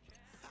statement.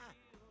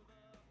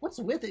 What's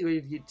with it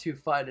with you two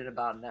fighting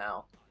about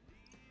now?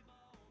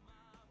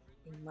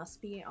 They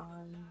must be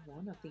on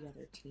one of the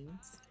other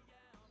teams.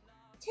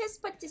 'Tis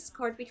but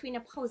discord between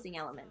opposing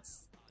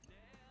elements.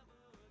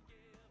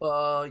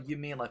 You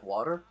mean like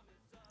water?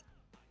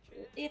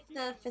 If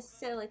the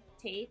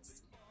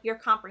facilitates your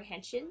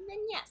comprehension,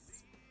 then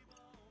yes.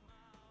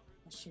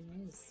 Question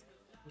is,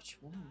 which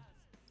one?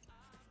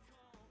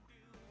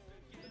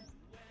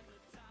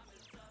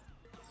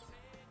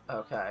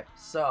 Okay,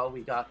 so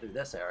we got through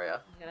this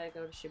area. I gotta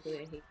go to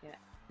Shibuya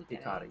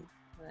Hikari.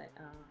 But,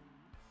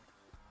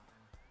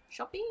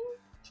 shopping?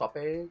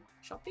 Shopping.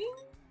 Shopping?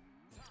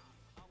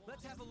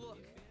 Let's have a look.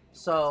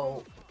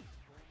 So,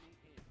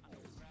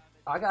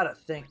 I gotta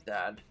think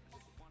that.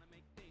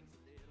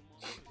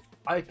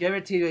 I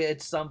guarantee you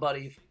it's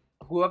somebody,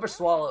 whoever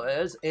Swallow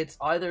is, it's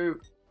either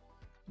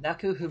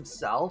Neko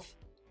himself,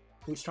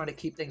 who's trying to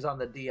keep things on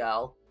the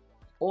DL,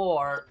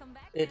 or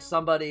it's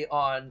somebody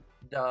on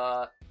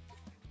the...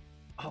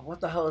 Oh,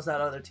 what the hell is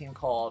that other team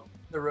called?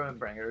 The Ruin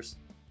Bringers.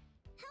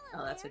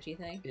 Oh, that's what you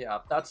think? Yeah,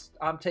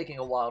 I'm taking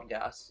a wild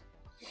guess.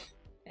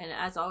 And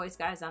as always,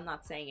 guys, I'm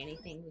not saying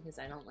anything because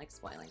I don't like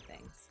spoiling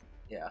things.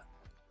 Yeah.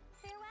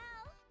 Farewell.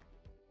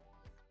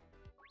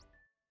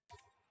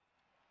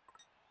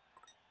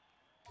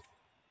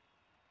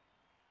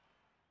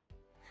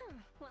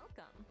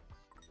 Welcome.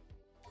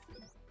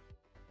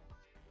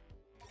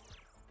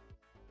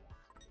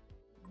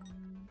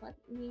 Let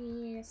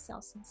me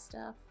sell some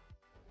stuff.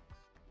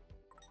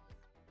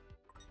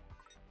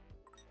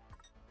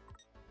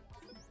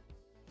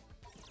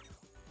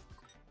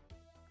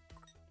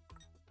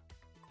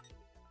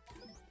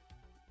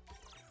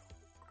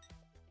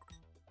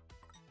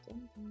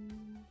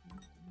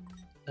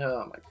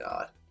 Oh my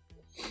god.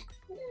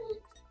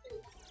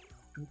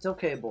 It's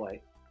okay,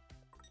 boy.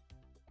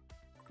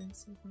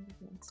 Wants to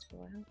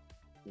go out.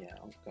 Yeah,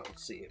 I'll go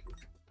see if we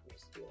can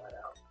steal that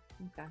out.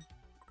 Okay.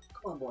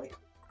 Come on, boy.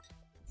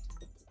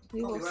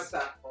 We I'll will be right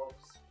back,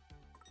 folks.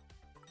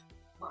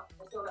 Come on,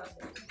 let's go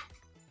downstairs.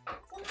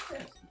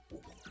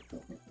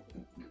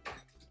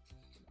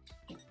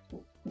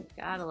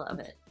 Gotta love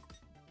it.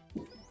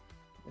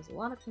 There's a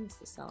lot of things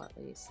to sell at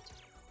least.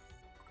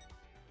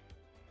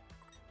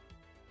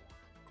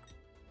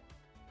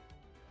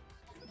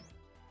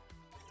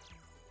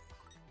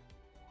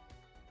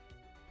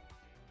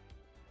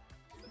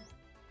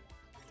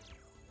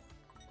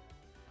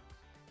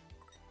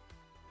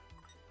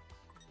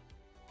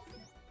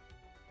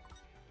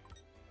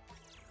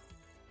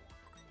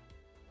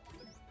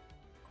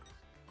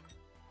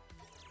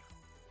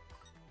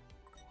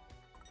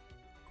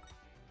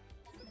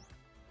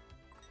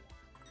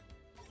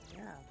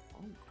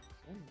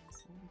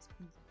 goodness, all these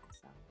pins I can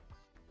sell.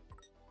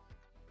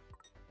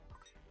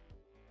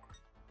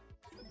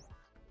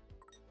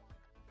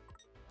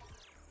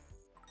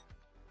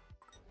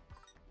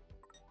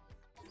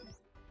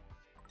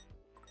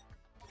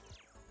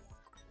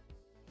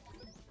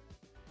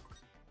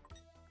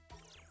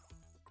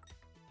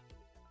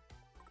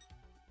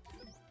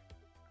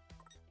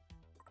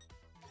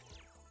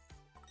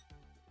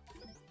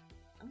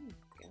 Oh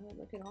god,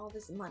 look at all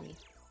this money.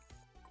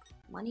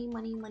 Money,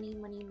 money, money,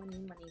 money, money,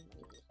 money, money.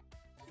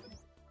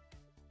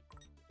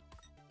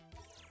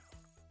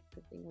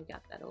 Good thing we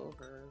got that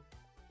over.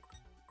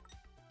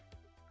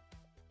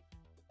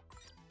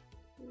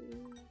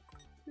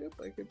 Yep,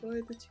 I could buy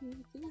the 2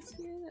 things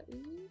here that we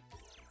need.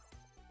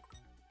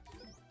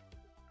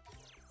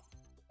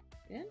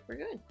 And we're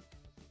good.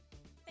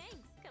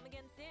 Thanks. Come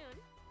again soon.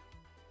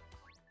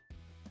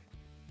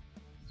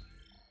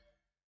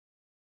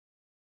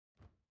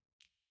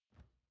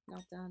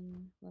 Not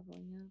done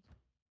leveling yet.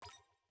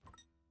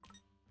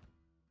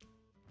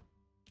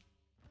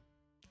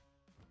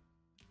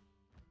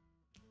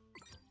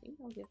 I think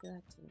I'll give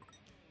that to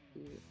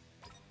Pete.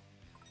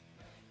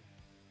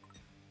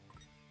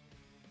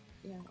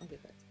 Yeah, I'll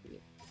give that to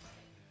Pete.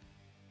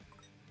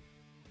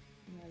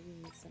 Yeah, we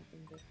need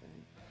something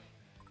different.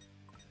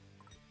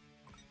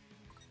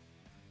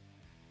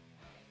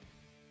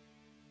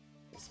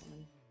 This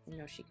one. I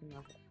know she can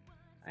love it.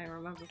 I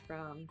remember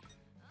from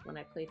when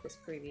I played this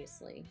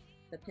previously,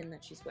 the pin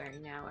that she's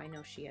wearing now, I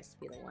know she has to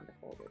be the one to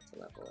hold it, to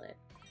level it,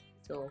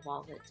 to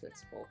evolve it to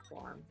its full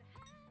form.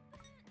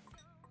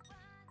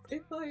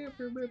 If I am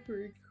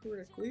remembering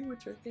correctly,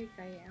 which I think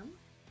I am.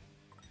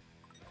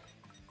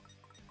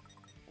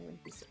 I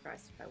wouldn't be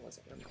surprised if I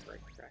wasn't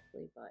remembering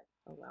correctly, but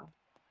oh well.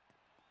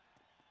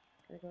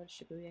 Gotta go to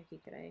Shibuya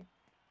Hikare.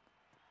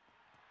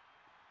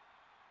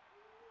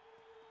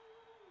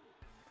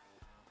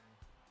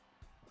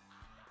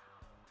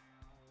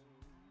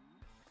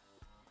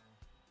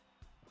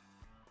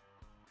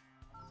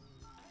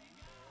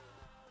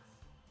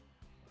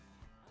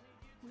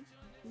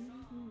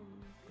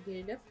 Get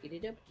it up, get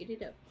it up, get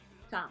it up.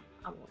 Tom,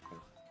 I'm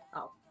working.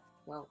 Oh,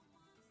 well.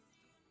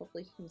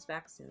 Hopefully he comes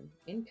back soon.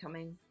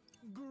 Incoming.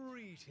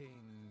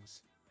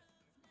 Greetings.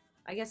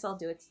 I guess I'll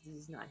do it since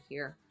he's not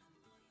here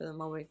for the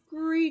moment.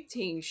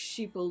 Greetings,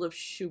 sheeple of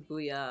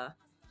Shibuya.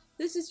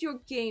 This is your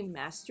game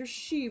master,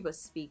 Shiba,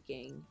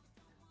 speaking.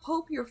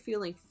 Hope you're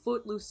feeling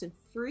footloose and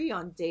free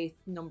on day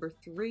number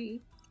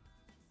 3.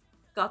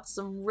 Got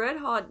some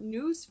red-hot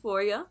news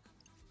for ya.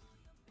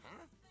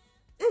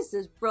 Is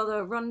his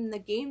brother running the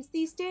games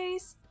these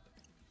days?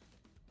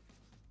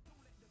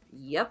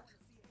 Yep.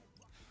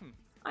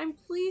 I'm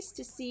pleased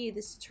to see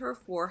this turf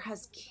war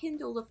has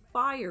kindled a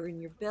fire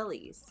in your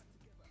bellies.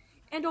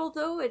 And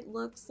although it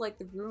looks like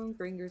the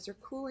Ruinbringers are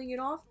cooling it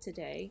off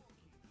today,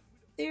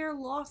 their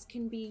loss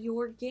can be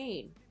your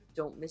gain.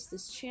 Don't miss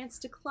this chance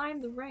to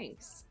climb the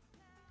ranks.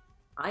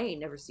 I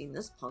ain't never seen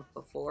this punk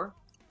before.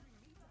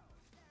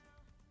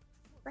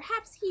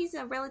 Perhaps he's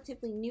a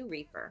relatively new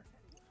Reaper.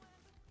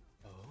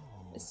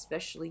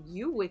 Especially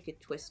you, Wicked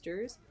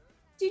Twisters.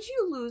 Did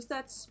you lose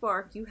that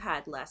spark you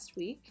had last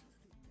week?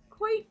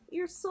 Quite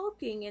your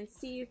sulking and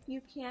see if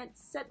you can't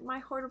set my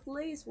heart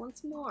ablaze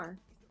once more.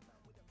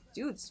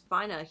 Dudes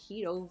find a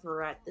heat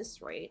over at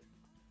this rate.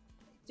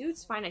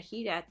 Dudes find a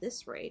heat at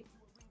this rate.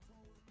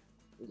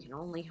 We can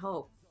only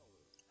hope.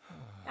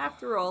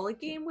 After all, a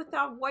game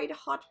without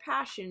white-hot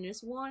passion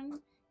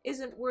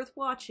isn't worth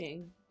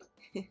watching.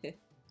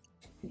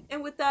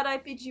 And with that, I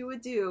bid you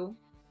adieu.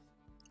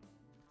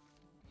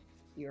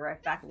 You're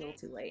right back a little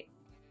too late.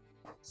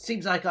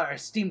 Seems like our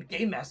esteemed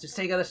game master's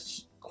taking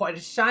quite a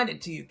shine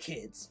to you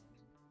kids.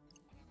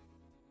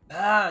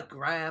 Ah,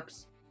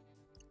 Gramps.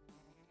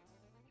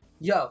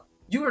 Yo,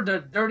 you were the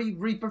dirty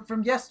Reaper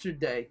from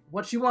yesterday.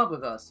 What you want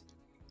with us?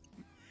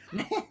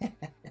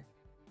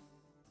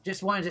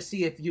 Just wanted to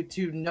see if you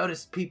two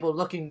noticed people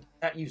looking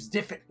at you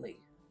differently.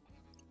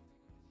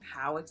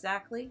 How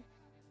exactly?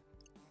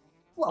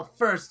 Well,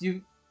 first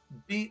you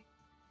beat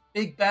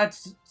Big Bad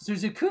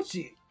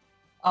Suzukuchi,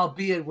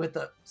 albeit with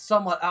a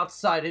somewhat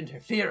outside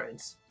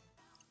interference.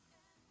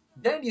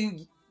 Then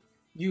you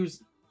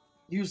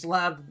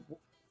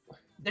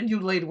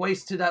laid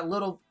waste to that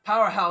little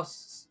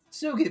powerhouse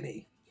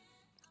Sugimi.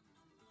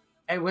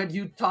 And when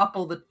you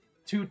topple the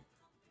two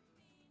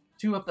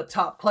of the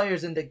top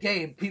players in the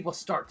game, people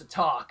start to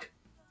talk,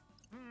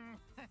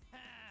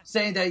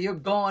 saying that you're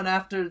going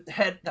after the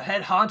head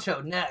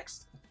honcho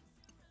next.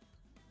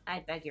 I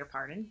beg your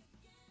pardon?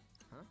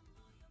 Huh?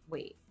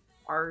 Wait.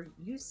 Are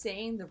you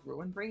saying the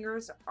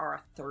Ruinbringers are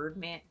a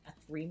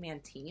three-man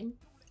team?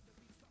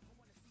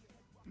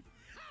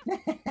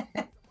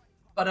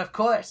 But of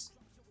course.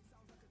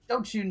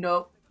 Don't you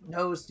know,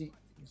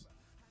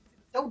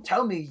 don't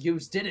tell me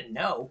yous didn't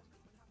know.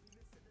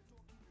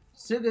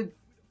 Suzukichi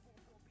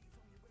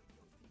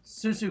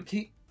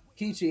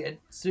and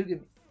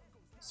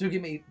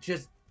Sugimi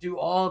just do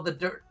all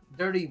the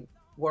dirty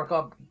work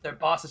on their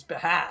boss's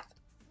behalf.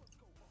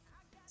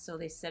 So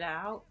they sit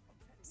out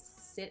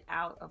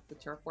of the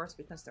turf wars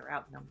because they're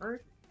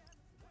outnumbered?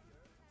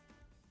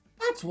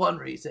 That's one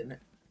reason.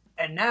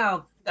 And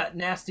now that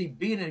nasty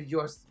bean of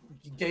yours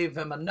gave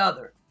him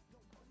another.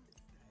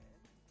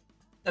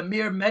 The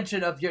mere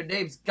mention of your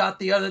name's got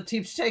the other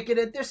team shaking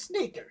in their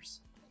sneakers.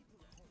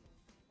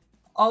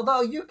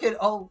 Although you can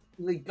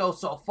only go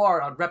so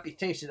far on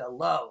reputation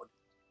alone.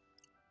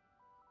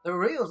 The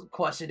real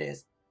question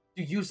is,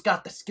 do you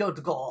got the skill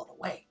to go all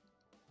the way?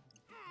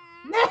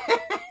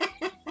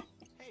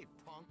 Hey,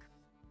 punk.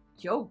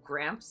 Yo,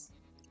 Gramps.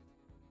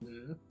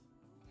 Hmm?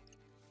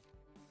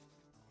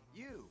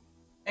 You.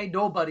 Ain't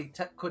nobody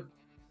could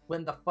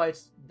win the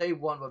fights they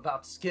won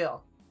without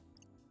skill.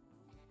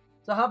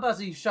 So how about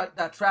you shut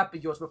that trap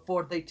of yours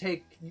before they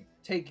take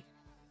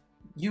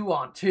you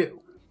on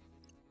too?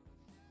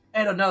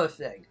 And another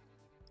thing.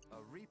 A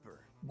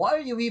Reaper. Why are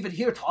you even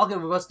here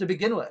talking with us to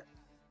begin with?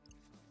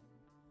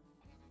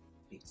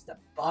 It's the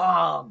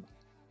bomb.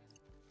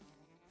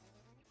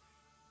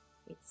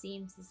 It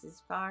seems this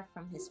is far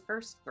from his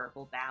first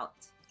verbal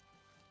bout.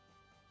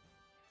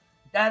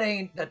 That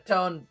ain't the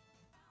tone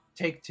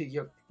take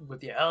to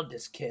with your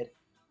eldest kid.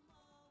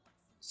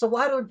 So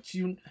why don't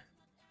you...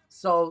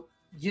 So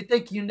you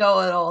think you know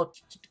it all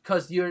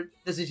because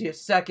this is your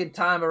second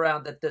time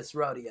around at this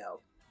rodeo.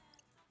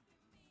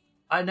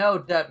 I know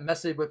that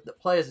messing with the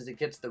players is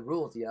against the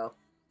rules, yo.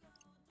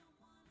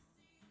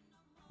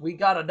 We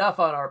got enough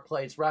on our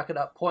plates racking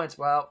up points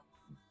without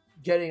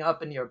getting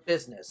up in your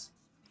business.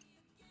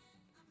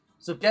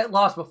 So get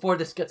lost before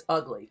this gets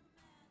ugly.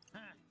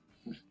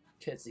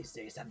 Kids these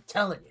days, I'm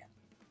telling you.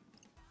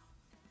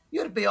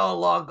 You'd be all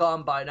long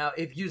gone by now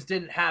if yous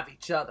didn't have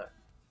each other.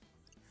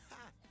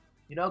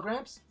 You know,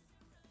 Gramps?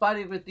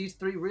 Fighting with these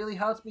three really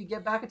helps me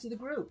get back into the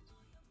groove.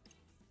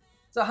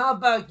 So how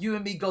about you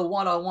and me go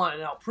one-on-one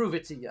and I'll prove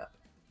it to you?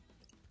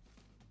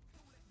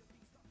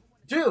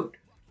 Dude,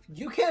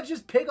 you can't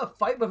just pick a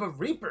fight with a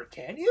Reaper,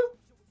 can you?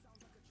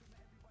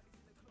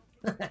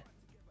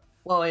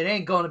 Well, it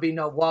ain't gonna be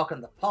no walk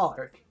in the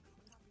park.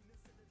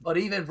 But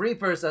even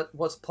Reapers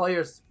was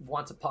players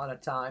once upon a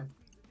time.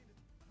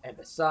 And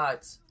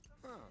besides,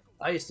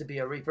 I used to be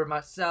a Reaper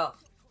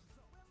myself.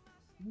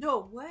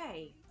 No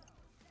way.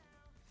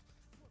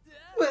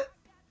 What?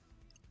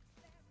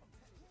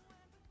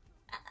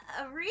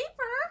 A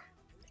Reaper?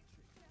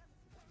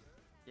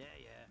 Yeah.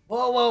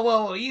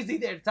 Whoa, easy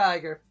there,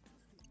 Tiger.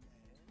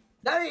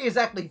 That ain't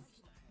exactly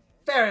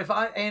fair if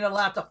I ain't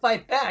allowed to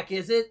fight back,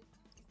 is it?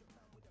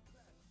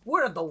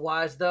 Word of the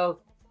wise, though,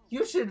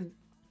 you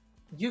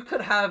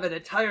could have an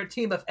entire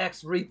team of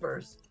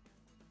ex-Reapers,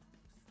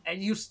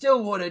 and you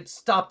still wouldn't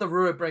stop the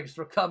Ruinbrings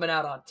from coming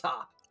out on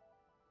top.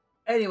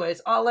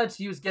 Anyways, I'll let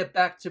you get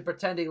back to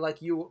pretending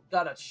like you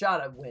got a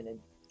shot at winning.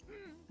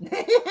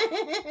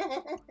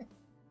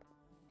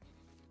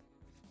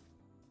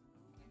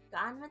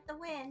 Gone with the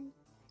wind.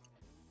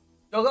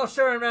 Don't go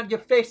sharing around your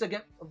face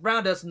again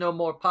around us no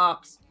more,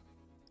 Pops.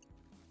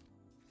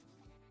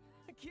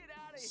 Get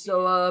out of here.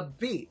 So,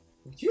 B,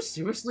 were you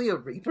seriously a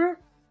Reaper?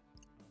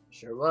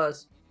 Sure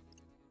was.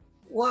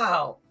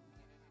 Wow.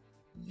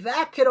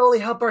 That could only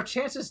help our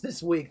chances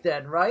this week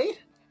then, right?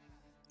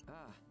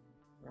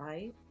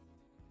 Right?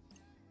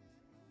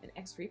 An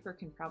ex-Reaper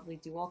can probably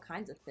do all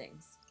kinds of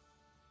things.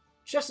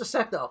 Just a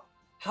sec, though.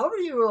 How are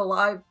you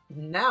alive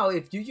now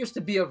if you used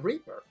to be a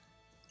Reaper?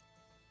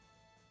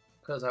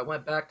 Because I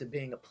went back to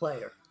being a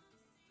player.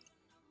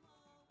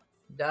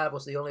 That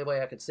was the only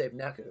way I could save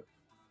Neko.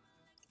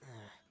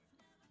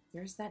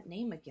 There's that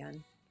name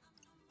again.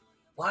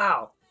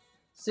 Wow.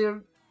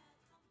 So,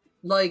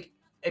 like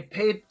a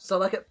page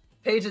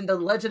in the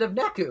Legend of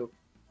Neko.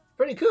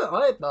 Pretty cool,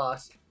 right,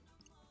 boss?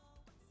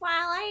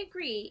 While I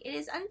agree, it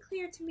is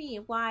unclear to me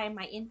why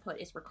my input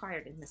is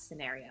required in this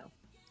scenario.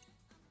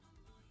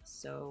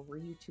 So, were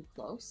you too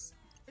close?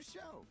 For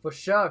sure. For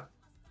sure.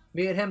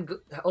 Me and him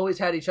always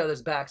had each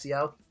other's backs,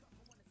 yo.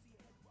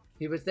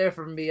 He was there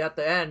for me at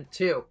the end,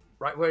 too.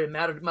 Right where it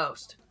mattered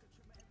most.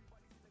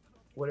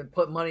 Wouldn't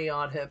put money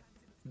on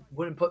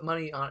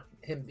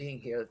him being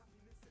here.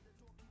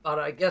 But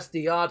I guess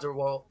the odds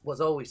was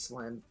always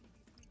slim.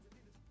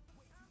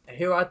 And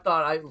here I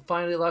thought I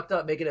finally lucked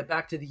up making it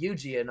back to the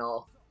Yuji and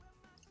all.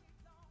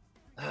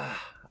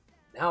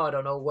 Now I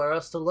don't know where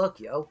else to look,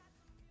 yo.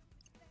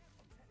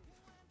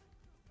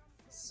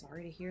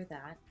 Sorry to hear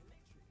that.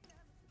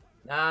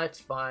 Nah, it's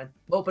fine.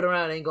 Moping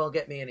around ain't gonna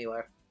get me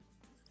anywhere.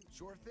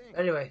 Sure thing.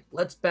 Anyway,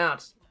 let's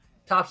bounce.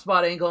 Top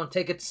spot ain't gonna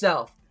take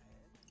itself.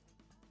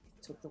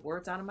 Took the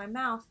words out of my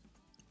mouth.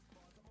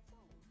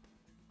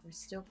 There's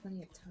still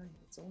plenty of time.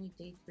 It's only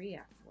day 3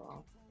 after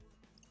all.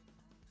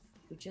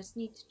 We just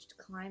need to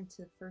climb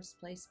to first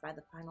place by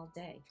the final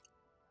day.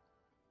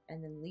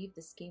 And then leave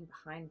this game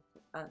behind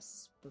for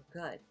us for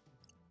good.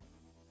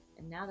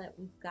 And now that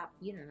we've got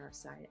beat on our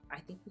side, I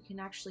think we can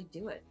actually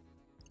do it.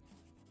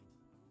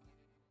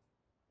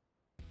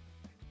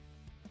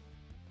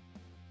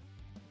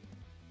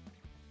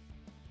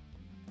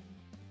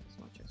 Just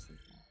want your something.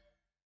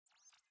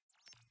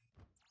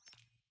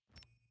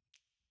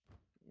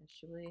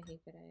 Shibuya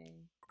Hikare.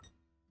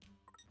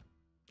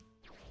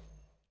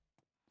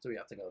 So we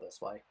have to go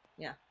this way.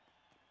 Yeah.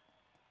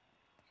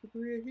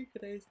 Shibuya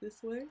Hikare is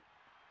this way.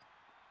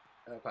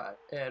 Okay,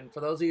 and for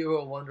those of you who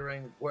are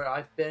wondering where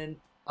I've been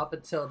up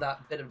until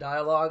that bit of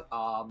dialogue,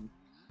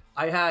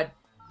 I had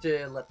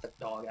to let the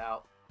dog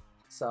out.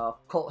 So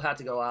Colt had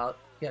to go out.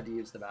 He had to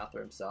use the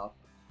bathroom, so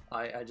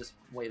I just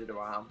waited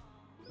around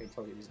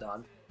until he was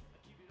done.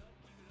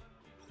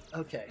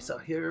 Okay, so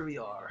here we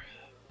are.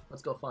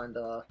 Let's go find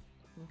the...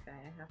 Okay,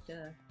 I have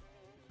to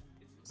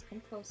just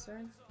come closer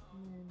and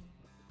then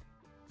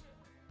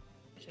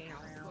chain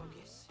around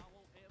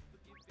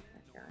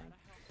that guy.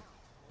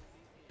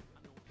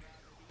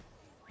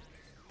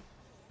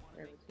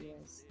 Wherever he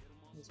is.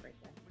 He's right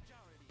there.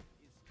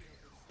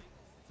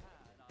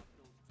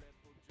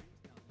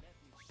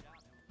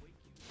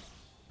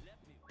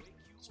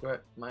 Screw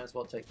it. Might as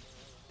well take...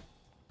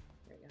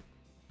 There we go.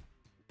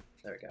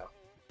 There we go.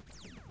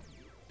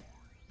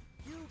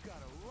 You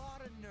got a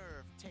lot of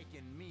nerve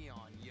taking me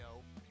on,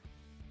 yo.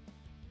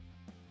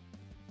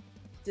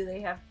 Do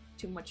they have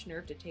too much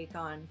nerve to take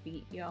on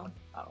Beat Yo?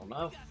 I don't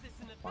know.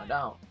 Find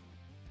out.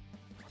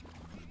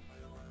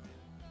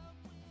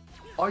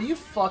 Are you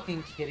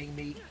fucking kidding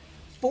me?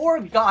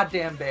 4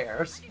 goddamn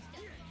bears!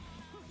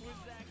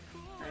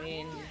 I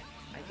mean,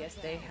 I guess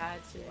they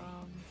had to,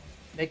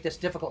 Make this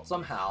difficult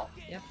somehow.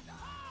 Yep.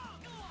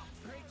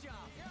 Great job,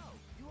 yo.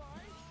 You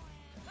alright?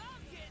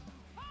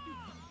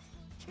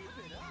 Keep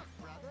it up,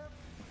 brother.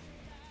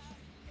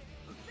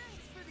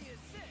 Thanks for the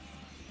assist.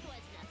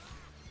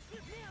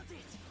 Nailed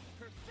it.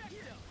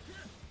 Perfecto.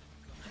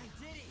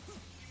 I did it.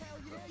 Hell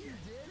yeah, you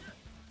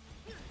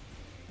did.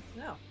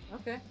 No,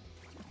 okay.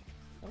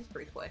 That was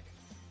pretty quick.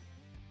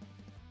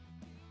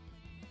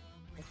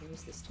 I can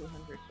use this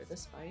 200 for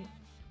this fight.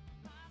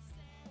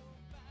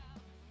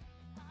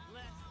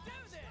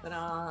 But,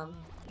 I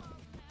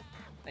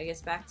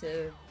guess back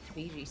to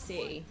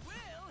VGC.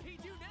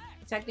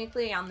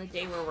 Technically, on the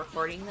day we're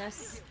recording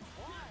this,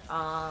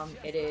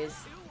 it is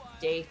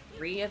day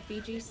 3 of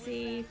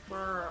VGC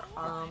for,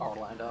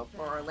 Orlando.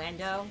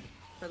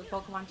 For the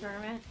Pokemon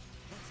tournament.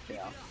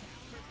 Yeah.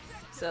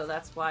 So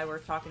that's why we're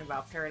talking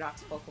about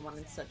Paradox Pokemon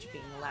and such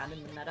being allowed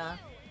in the meta.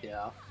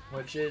 Yeah.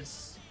 Which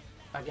is,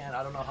 again,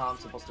 I don't know how I'm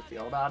supposed to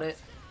feel about it.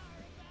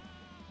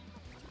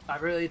 I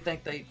really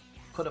think they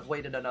could have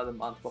waited another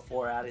month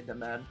before adding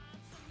them in.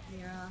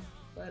 Yeah,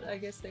 but I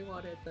guess they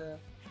wanted the...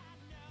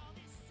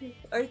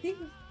 I think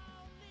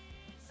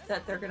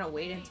that they're gonna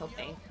wait until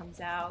Bank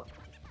comes out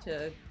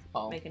to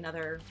make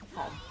another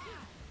home.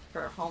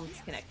 For Home's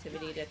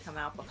connectivity to come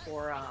out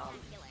before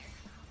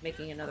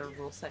making another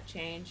rule set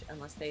change,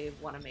 unless they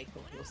want to make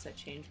a rule set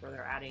change where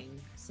they're adding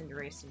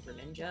Cinderace and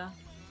Greninja.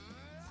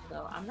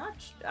 So I'm not...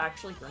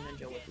 Actually,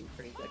 Greninja would be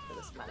pretty good for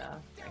this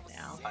meta right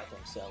now. I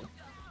think so.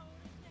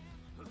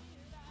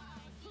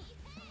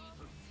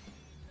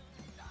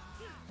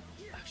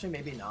 Actually,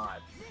 maybe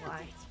not.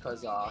 Why?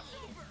 Because, I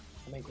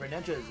mean,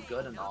 Greninja is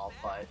good and all,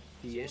 but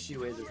the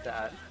issue is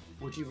that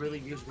would you really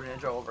use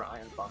Greninja over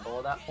Iron Bundle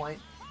at that point?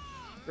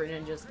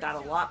 Greninja's got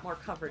a lot more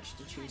coverage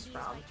to choose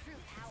from.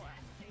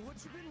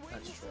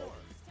 That's true.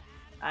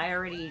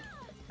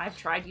 I've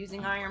tried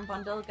using Iron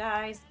Bundle,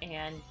 guys,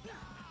 and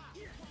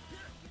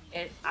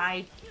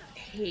I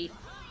hate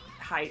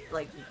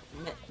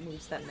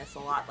moves that miss a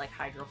lot, like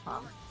Hydro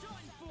Pump.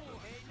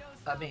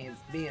 I mean,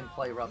 me and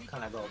Play Rough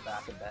kind of go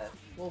back a bit.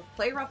 Well,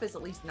 Play Rough is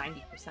at least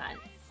 90%.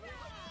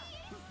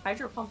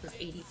 Hydro Pump is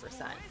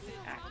 80%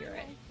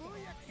 accurate.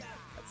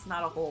 That's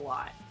not a whole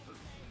lot.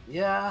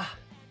 Yeah.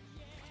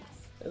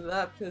 And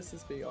that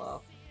pisses me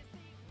off.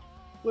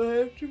 But I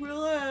have to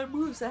rely on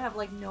moves that have,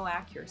 like, no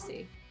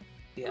accuracy.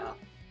 Yeah.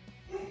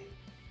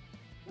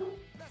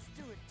 Let's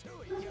do it to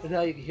it, yo. And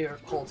now you can hear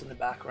Colt in the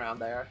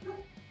background there.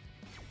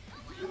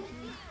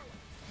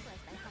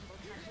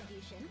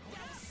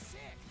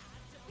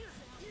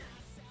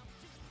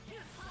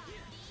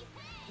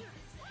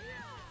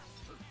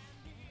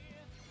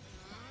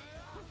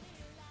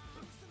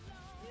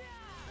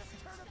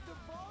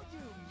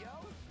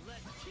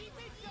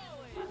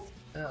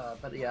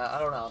 But yeah, I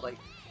don't know, like,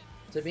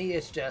 to me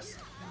it's just...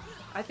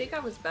 I think I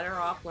was better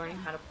off learning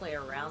how to play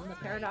around the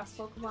Paradox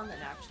Pokemon than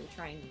actually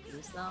trying to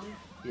use them.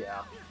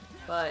 Yeah.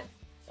 But...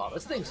 Oh,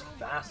 this thing's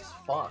fast as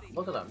fuck.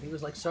 Look at him, he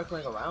was like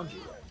circling around you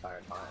the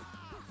entire time.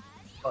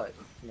 But,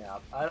 yeah,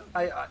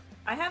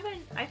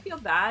 I feel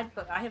bad,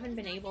 but I haven't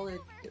been able to,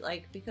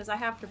 like, because I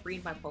have to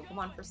breed my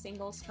Pokemon for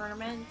singles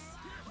tournaments.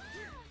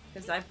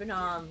 Because I've been,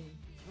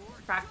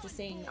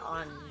 practicing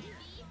on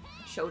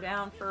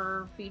Showdown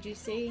for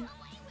VGC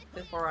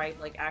before I,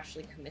 like,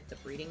 actually commit to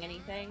breeding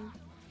anything.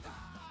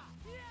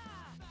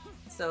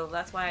 So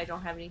that's why I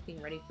don't have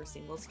anything ready for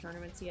singles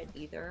tournaments yet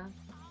either.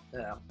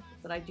 Yeah.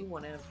 But I do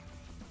want to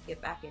get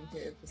back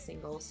into the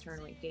singles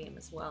tournament game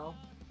as well.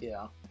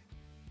 Yeah.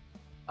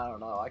 I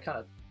don't know, I kind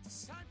of,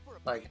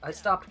 like, I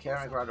stopped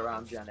caring right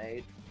around Gen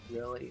 8,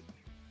 really.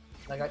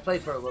 Like, I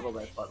played for a little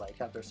bit, but,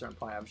 like, after a certain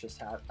point,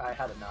 I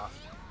had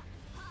enough.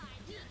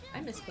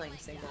 I miss playing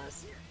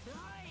singles.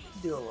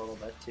 Do a little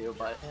bit too,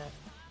 but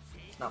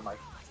it's not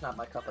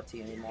my cup of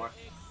tea anymore.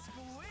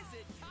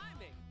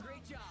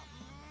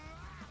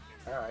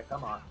 Alright,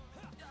 come on.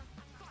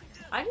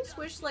 I just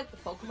wish like the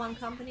Pokemon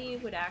Company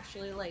would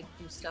actually like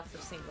do stuff for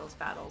singles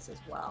battles as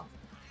well.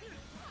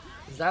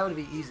 Because that would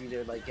be easy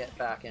to like get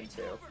back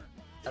into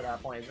at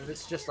that point. But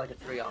it's just like a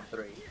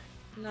 3-on-3.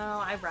 No,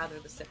 I'd rather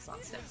the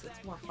 6-on-6.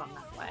 It's more fun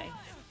that way.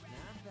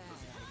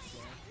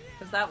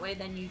 Because that way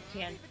then you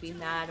can't be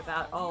mad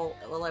about, oh,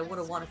 well I would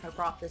have won if I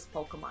brought this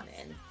Pokemon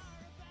in.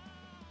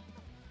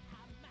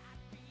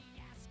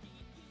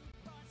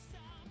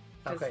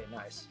 Okay,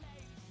 nice.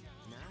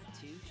 Not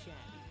too shabby.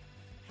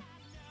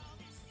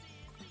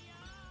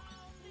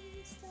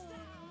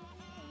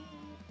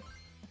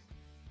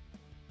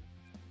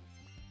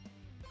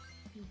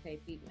 Okay,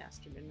 Beat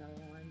mastered another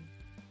one.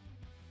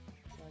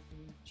 So I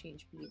can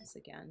change beats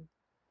again.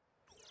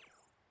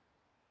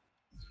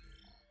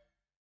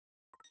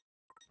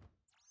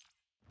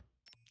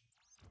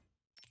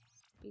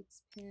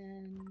 Beats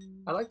pin.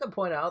 I'd like to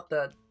point out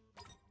that...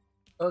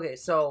 Okay,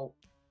 so...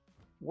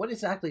 What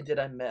exactly did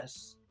I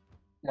miss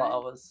while I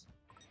was...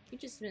 You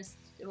just missed...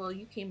 Well,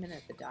 you came in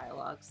at the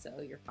dialogue,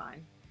 so you're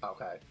fine.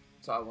 Okay,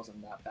 so I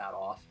wasn't that bad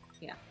off.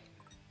 Yeah.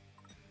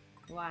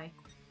 Why?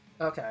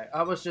 Okay,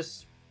 I was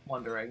just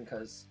wondering,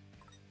 because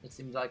it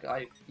seems like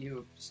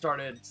you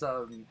started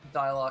some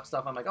dialogue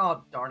stuff. I'm like,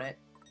 oh, darn it.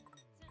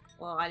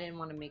 Well, I didn't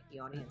want to make the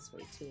audience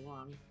wait too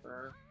long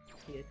for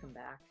you to come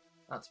back.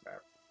 That's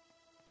fair.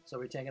 So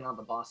we're taking on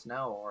the boss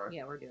now, or...?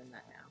 Yeah, we're doing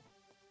that now.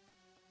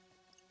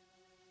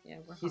 Yeah,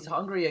 we're He's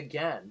hungry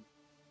again.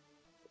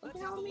 Look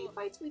at how many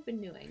fights we've been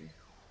doing.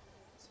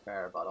 It's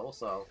fair, but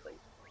also, like...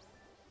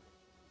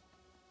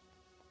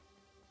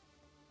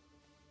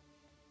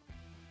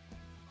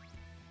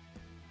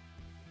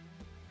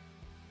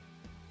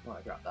 Oh,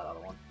 I grabbed that other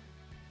one.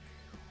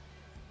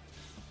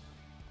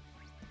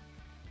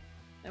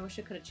 I wish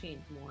I could have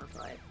changed more,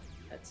 but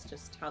that's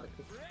just how the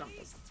cookie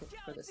crumbles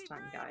for this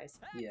time, guys.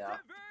 Yeah.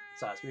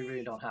 Besides, we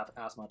really don't have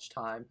as much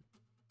time.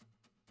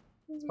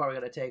 It's probably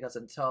gonna take us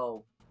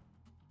until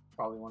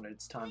probably when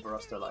it's time for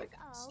us to like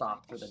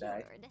stop for the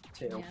day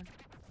too. Yeah.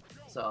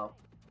 So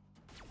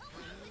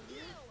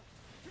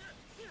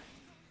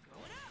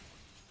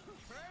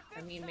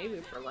I mean, maybe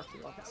if we're lucky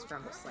we'll have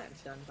Scramble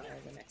Slams done by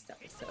the next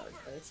episode,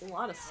 but it's a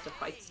lot of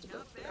fights to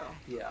go through.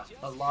 yeah,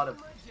 a lot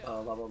of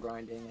level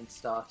grinding and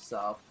stuff,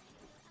 so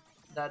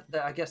that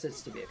I guess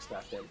it's to be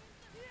expected. Ain't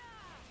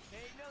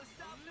no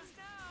stopping us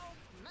now.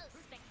 Most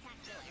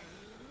spectacular.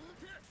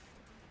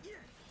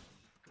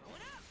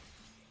 Going up.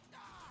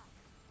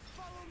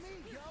 Follow me,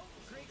 yo.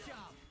 Great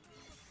job.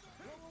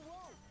 Whoa, whoa,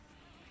 whoa.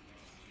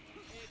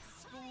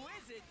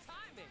 Exquisite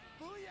timing.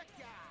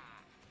 Booyaka.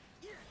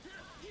 Take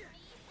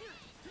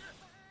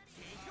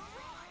a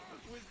ride.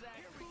 Was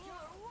that cool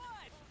or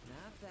what?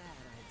 Not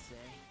bad, I'd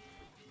say.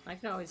 I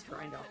can always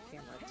grind off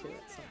camera too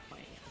at some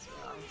point as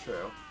well.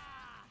 True.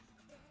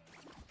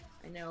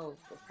 I know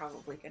we're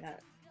probably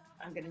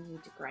I'm gonna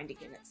need to grind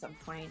again at some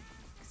point,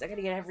 because I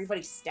gotta get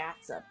everybody's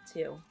stats up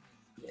too.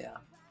 Yeah.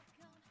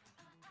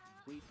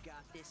 We've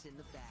got this in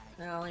the bag.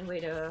 The only way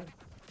to,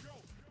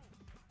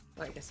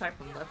 like, aside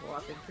from level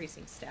up,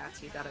 increasing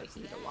stats, you gotta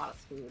eat a lot of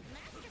food.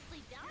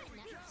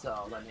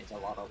 So that means a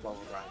lot of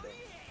level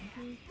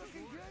grinding.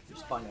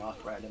 Just finding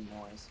off random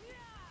noise.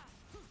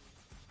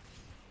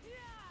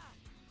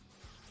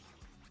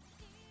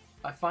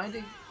 I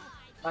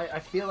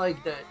feel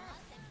like that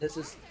this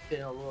has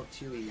been a little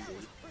too easy.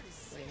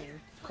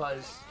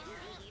 Because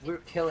we're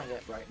killing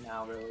it right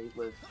now, really,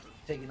 with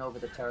taking over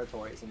the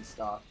territories and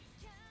stuff.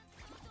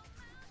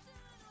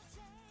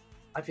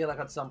 I feel like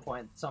at some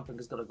point something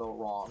is gonna go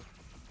wrong.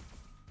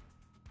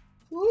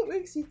 What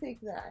makes you think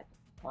that?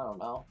 I don't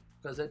know,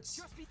 because it's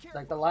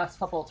like the last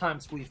couple of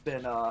times we've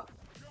been going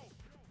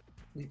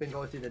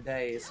through the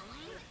days,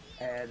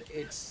 and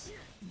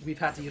we've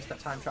had to use the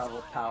time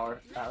travel power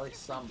at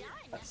least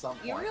at some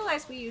point. You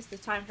realize we used the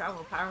time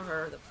travel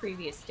power the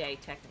previous day,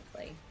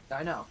 technically.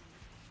 I know.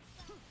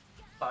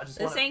 But I just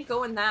This ain't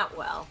going that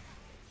well.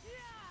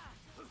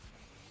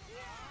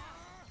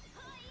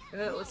 If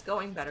it was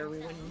going better, we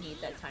wouldn't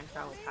need that time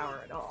travel power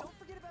at all. Don't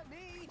forget about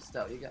me.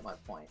 Still, you get my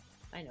point.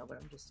 I know, but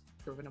I'm just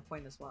proving a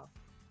point as well.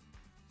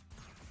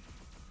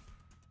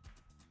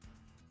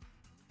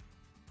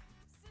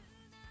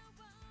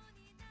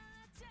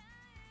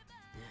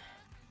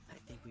 I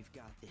think we've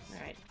got this.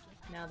 Alright,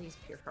 now these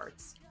pure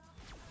hearts.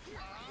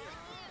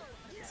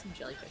 Some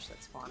jellyfish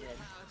that spawned in.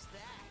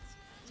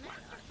 Why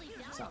not?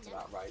 Sounds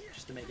about right.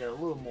 Just to make it a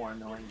little more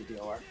annoying to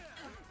deal with.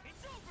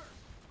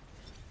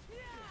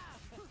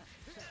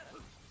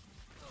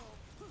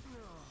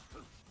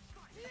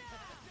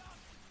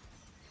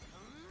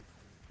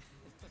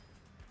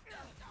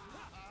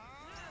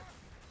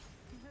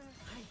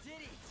 I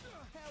did it!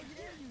 Hell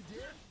yeah, you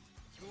did!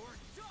 You're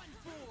done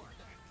for!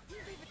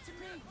 Leave it to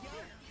me, yo!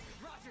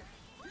 Roger!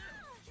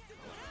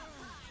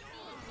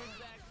 Was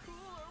that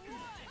cool or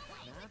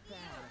what? Not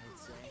bad, I'd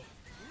say.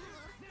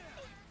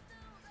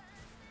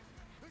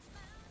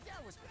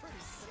 That was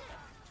pretty sick!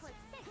 Twas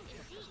sick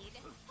indeed.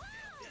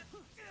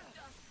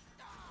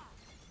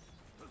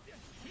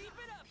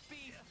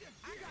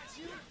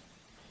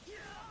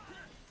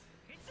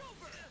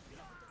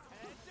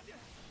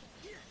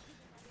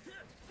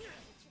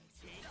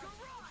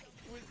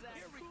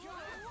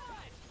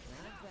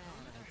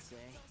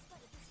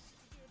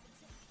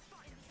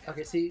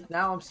 Okay, see,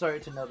 now I'm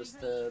starting to notice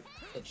the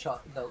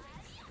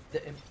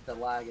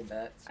lag a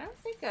bit. I don't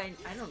think I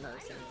don't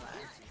notice any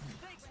lag.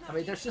 I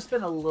mean, there's just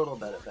been a little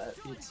bit of it.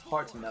 It's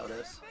hard to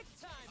notice.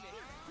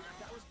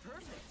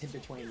 In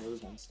between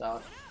moves and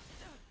stuff.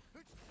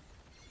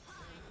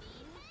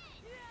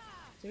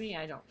 To me,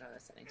 I don't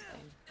notice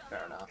anything.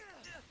 Fair enough.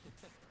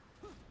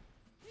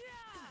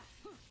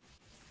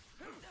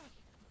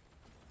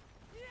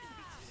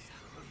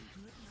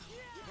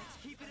 Let's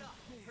keep it up.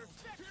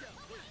 Perfecto.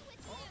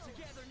 All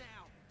together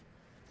now.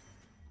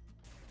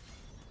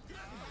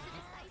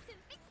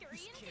 Decisive victory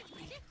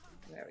indeed.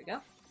 There we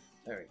go.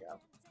 There we go.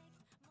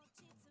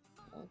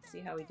 Let's see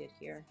how we did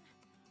here.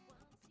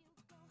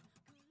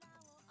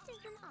 It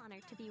is an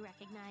honor to be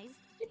recognized.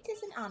 It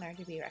is an honor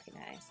to be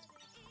recognized.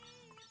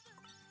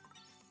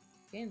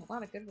 Getting a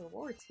lot of good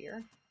rewards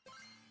here.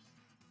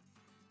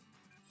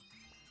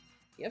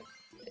 Yep,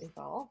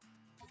 evolve.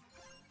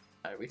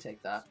 Alright, we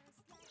take that.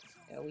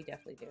 Yeah, we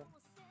definitely do.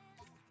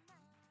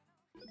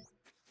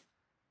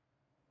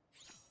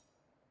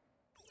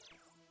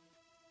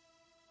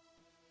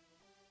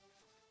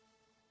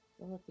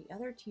 Well, if the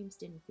other teams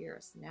didn't fear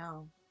us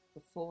now,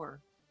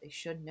 before, they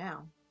should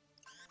now.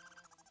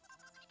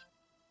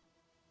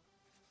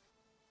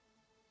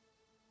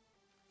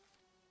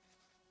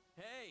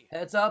 Hey.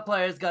 Heads up,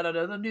 players! Got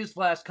another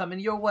newsflash coming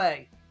your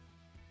way.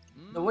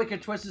 The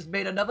Wicked Twisters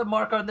made another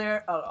mark on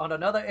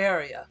another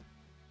area.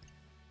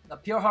 The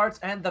Pure Hearts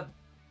and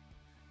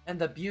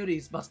the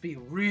Beauties must be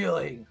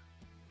reeling.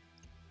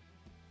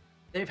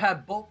 They've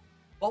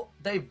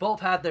both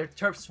had their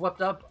turf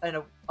swept up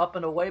and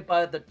away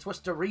by the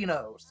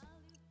Twisterinos.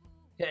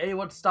 Can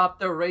anyone stop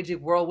their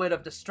raging whirlwind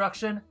of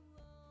destruction?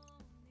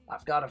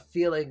 I've got a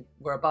feeling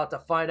we're about to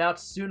find out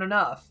soon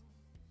enough.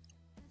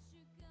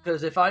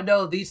 Because if I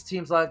know these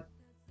teams like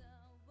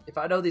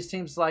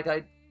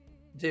I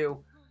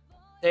do,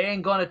 they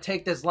ain't gonna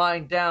take this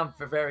lying down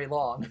for very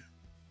long.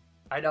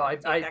 I know,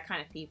 that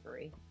kind of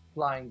thievery.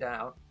 Lying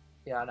down.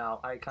 Yeah, I know.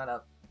 I kind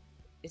of.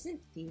 Isn't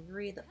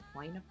thievery the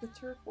point of the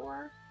turf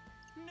war?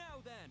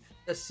 Now then.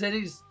 The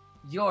city's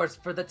yours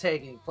for the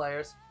taking,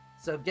 players.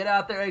 So get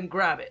out there and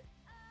grab it.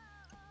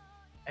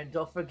 And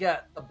don't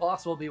forget, the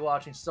boss will be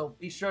watching, so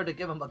be sure to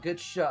give him a good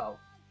show.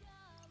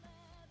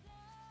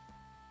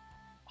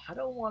 I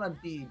don't want to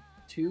be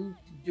too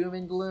doom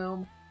and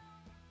gloom,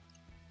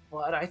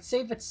 but I'd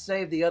say if it's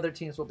safe, the other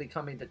teams will be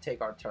coming to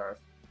take our turf.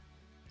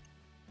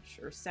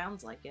 Sure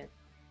sounds like it.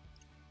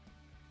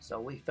 So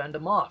we fend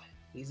them off.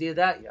 Easy as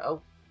that,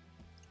 yo.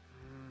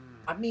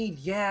 I mean,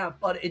 yeah,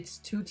 but it's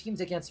 2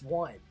 teams against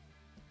 1.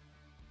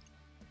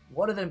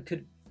 One of them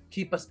could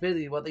keep us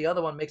busy while the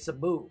other one makes a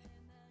move.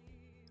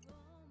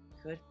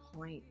 Good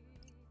point.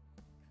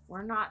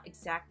 We're not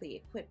exactly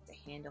equipped to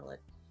handle a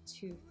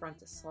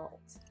 2-front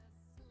assault.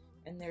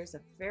 And there's a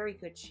very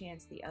good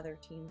chance the other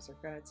teams are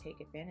going to take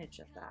advantage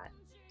of that.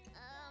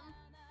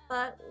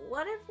 But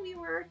what if we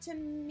were to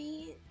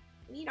meet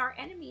our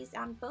enemies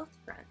on both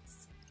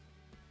fronts?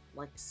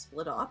 Like,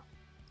 split up?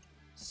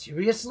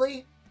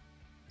 Seriously?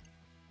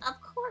 Of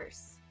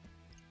course.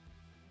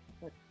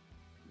 But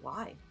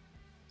why?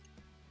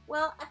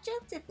 Well,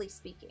 objectively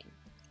speaking,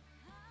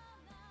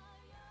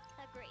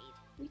 Agreed.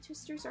 we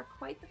Twisters are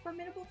quite the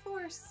formidable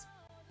force.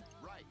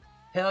 Right.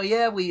 Hell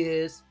yeah, we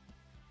is.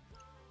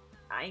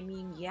 I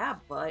mean, yeah,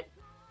 but...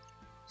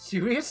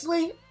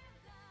 Seriously?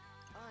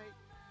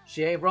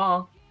 She ain't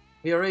wrong.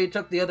 We already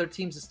took the other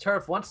team's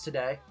turf once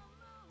today.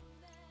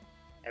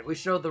 And we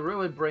showed the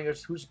Ruin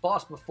Bringers who's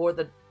boss before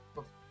the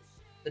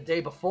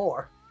day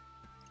before.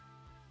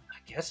 I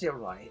guess you're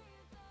right.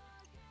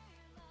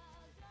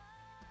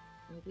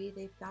 Maybe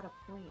they've got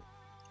a point.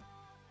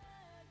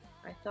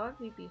 I thought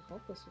we'd be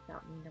hopeless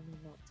without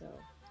Minamimoto.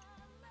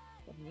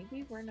 But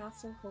maybe we're not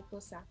so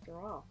hopeless after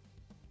all.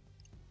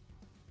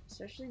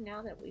 Especially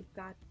now that we've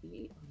got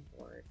B on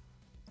board.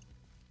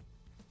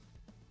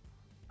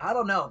 I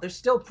don't know. They're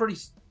still pretty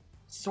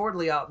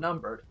sorely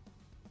outnumbered.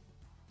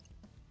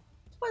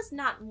 It was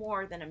not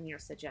more than a mere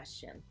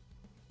suggestion.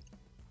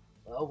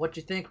 Well, what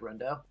you think,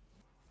 Rindo?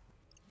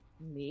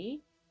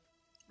 Me?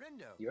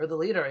 Rindo. You're the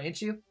leader,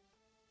 ain't you?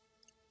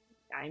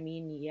 I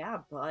mean, yeah,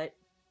 but...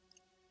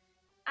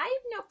 I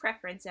have no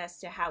preference as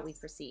to how we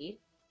proceed.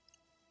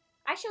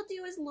 I shall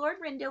do as Lord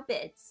Rindo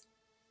bids.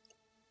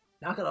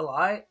 Not gonna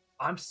lie,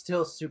 I'm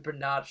still super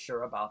not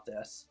sure about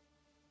this.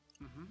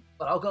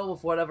 But I'll go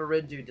with whatever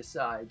Rindo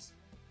decides.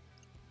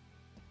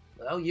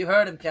 Well, you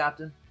heard him,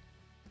 Captain.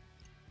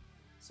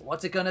 So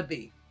what's it gonna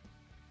be?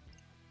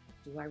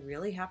 Do I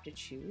really have to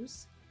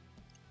choose?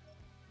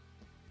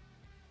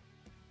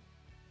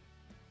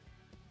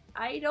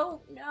 I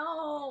don't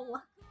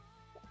know.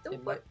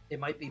 It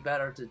might be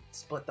better to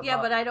split them up. Yeah,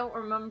 but I don't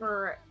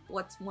remember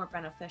what's more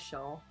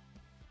beneficial.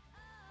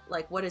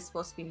 Like, what is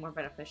supposed to be more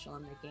beneficial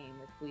in the game?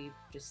 If we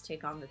just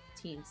take on the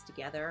teams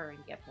together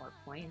and get more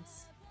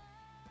points?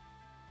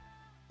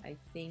 I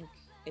think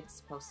it's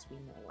supposed to be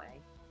no way.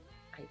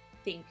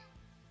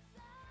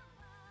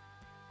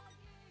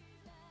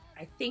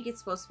 I think it's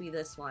supposed to be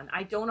this one.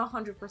 I don't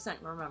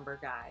 100% remember,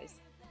 guys.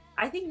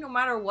 I think no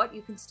matter what,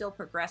 you can still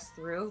progress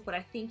through, but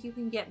I think you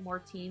can get more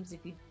teams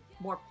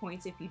more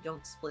points if you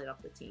don't split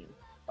up the team.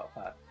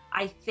 Okay.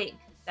 I think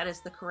that is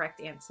the correct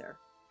answer.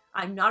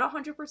 I'm not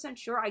 100%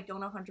 sure. I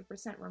don't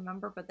 100%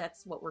 remember, but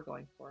that's what we're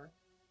going for.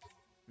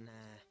 Nah.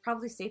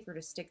 Probably safer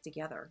to stick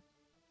together.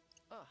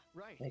 Oh,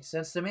 right. Makes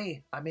sense to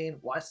me. I mean,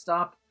 why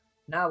stop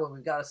now when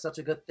we've got such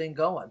a good thing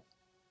going?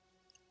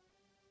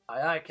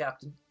 Aye, aye,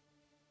 Captain.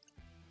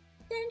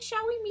 Then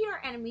shall we meet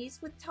our enemies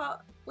with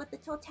the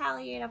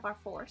totality of our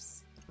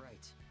force?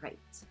 Right. Right.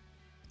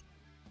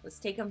 Let's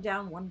take them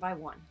down one by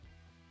one.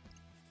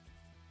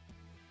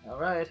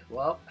 Alright,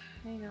 well.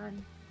 Hang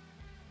on.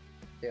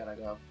 Gotta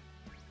go.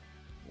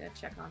 Gotta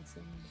check on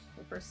some.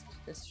 Well, first,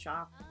 this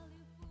shop.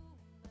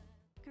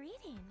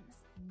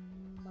 Greetings.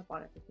 I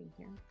bought everything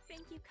here.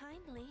 Thank you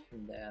kindly.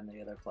 And then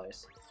the other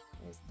place.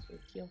 There's the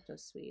Kyoto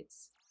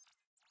Sweets.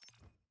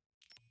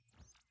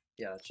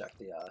 Yeah, check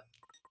the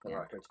Yeah.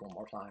 records one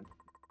more time.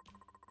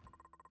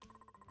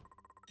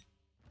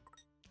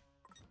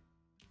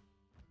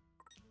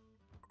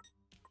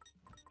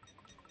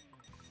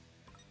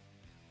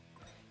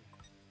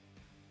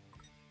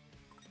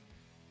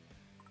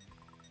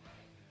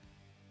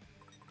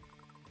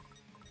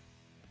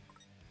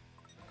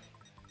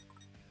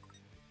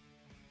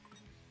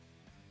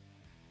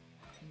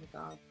 The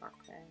dog park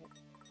bag.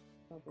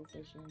 Global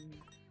Vision.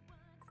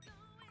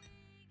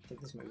 I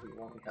think this movie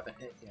one we haven't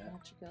hit yet.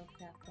 Machiko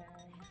Cafe.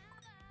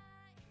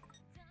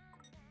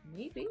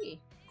 Maybe.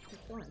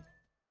 Keep going.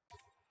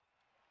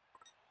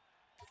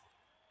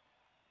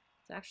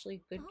 It's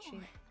actually good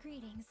shape.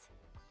 Greetings.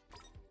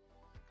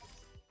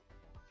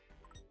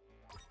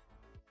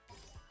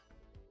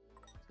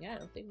 Yeah, I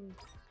don't think we...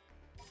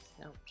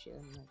 No, she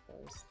doesn't like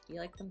those. Do you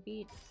like them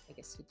beat? I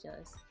guess he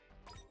does.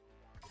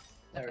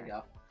 There Okay. we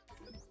go.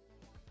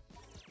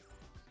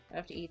 I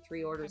have to eat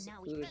 3 orders of And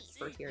now we food can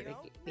for see, here to you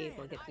know? be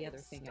able to get the Man, other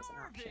I thing as an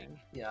option.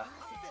 Yeah.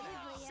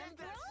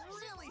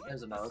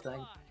 There's another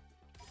thing.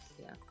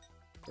 Yeah.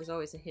 There's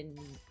always a hidden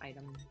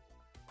item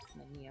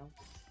menu.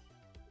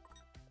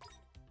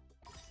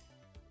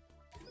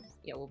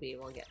 Yeah, we'll be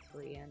able to get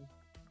 3 in.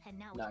 And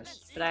now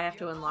Nice. But I have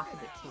to unlock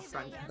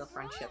the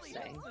friendship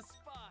thing.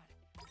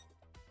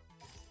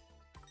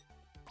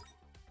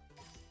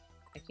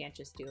 I can't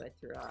just do it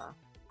through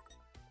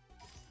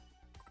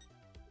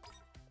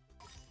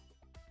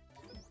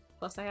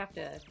Plus I have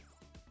to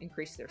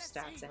increase their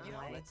stats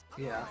anyway.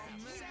 Yeah.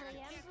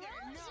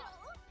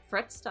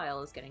 Fret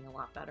style is getting a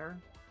lot better.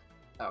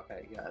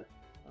 Okay, good.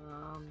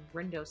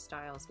 Rindo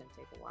style is gonna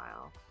take a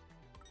while.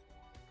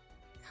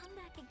 come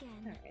back again.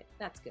 Alright,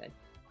 that's good.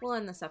 We'll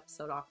end this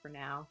episode off for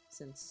now,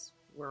 since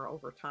we're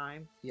over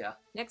time. Yeah.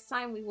 Next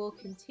time we will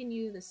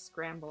continue the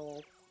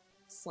scramble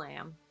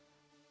slam.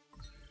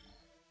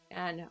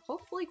 And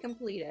hopefully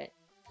complete it.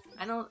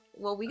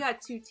 Well, we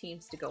got 2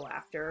 teams to go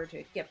after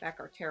to get back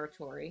our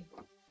territory.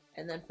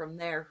 And then from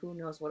there, who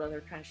knows what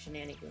other kind of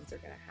shenanigans are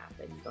going to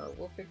happen. But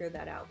we'll figure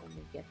that out when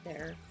we get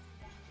there.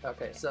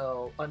 Okay,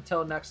 so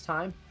until next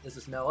time, this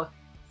is Noah.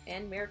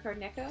 And Mirrorcard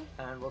Neko.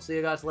 And we'll see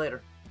you guys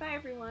later. Bye,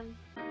 everyone.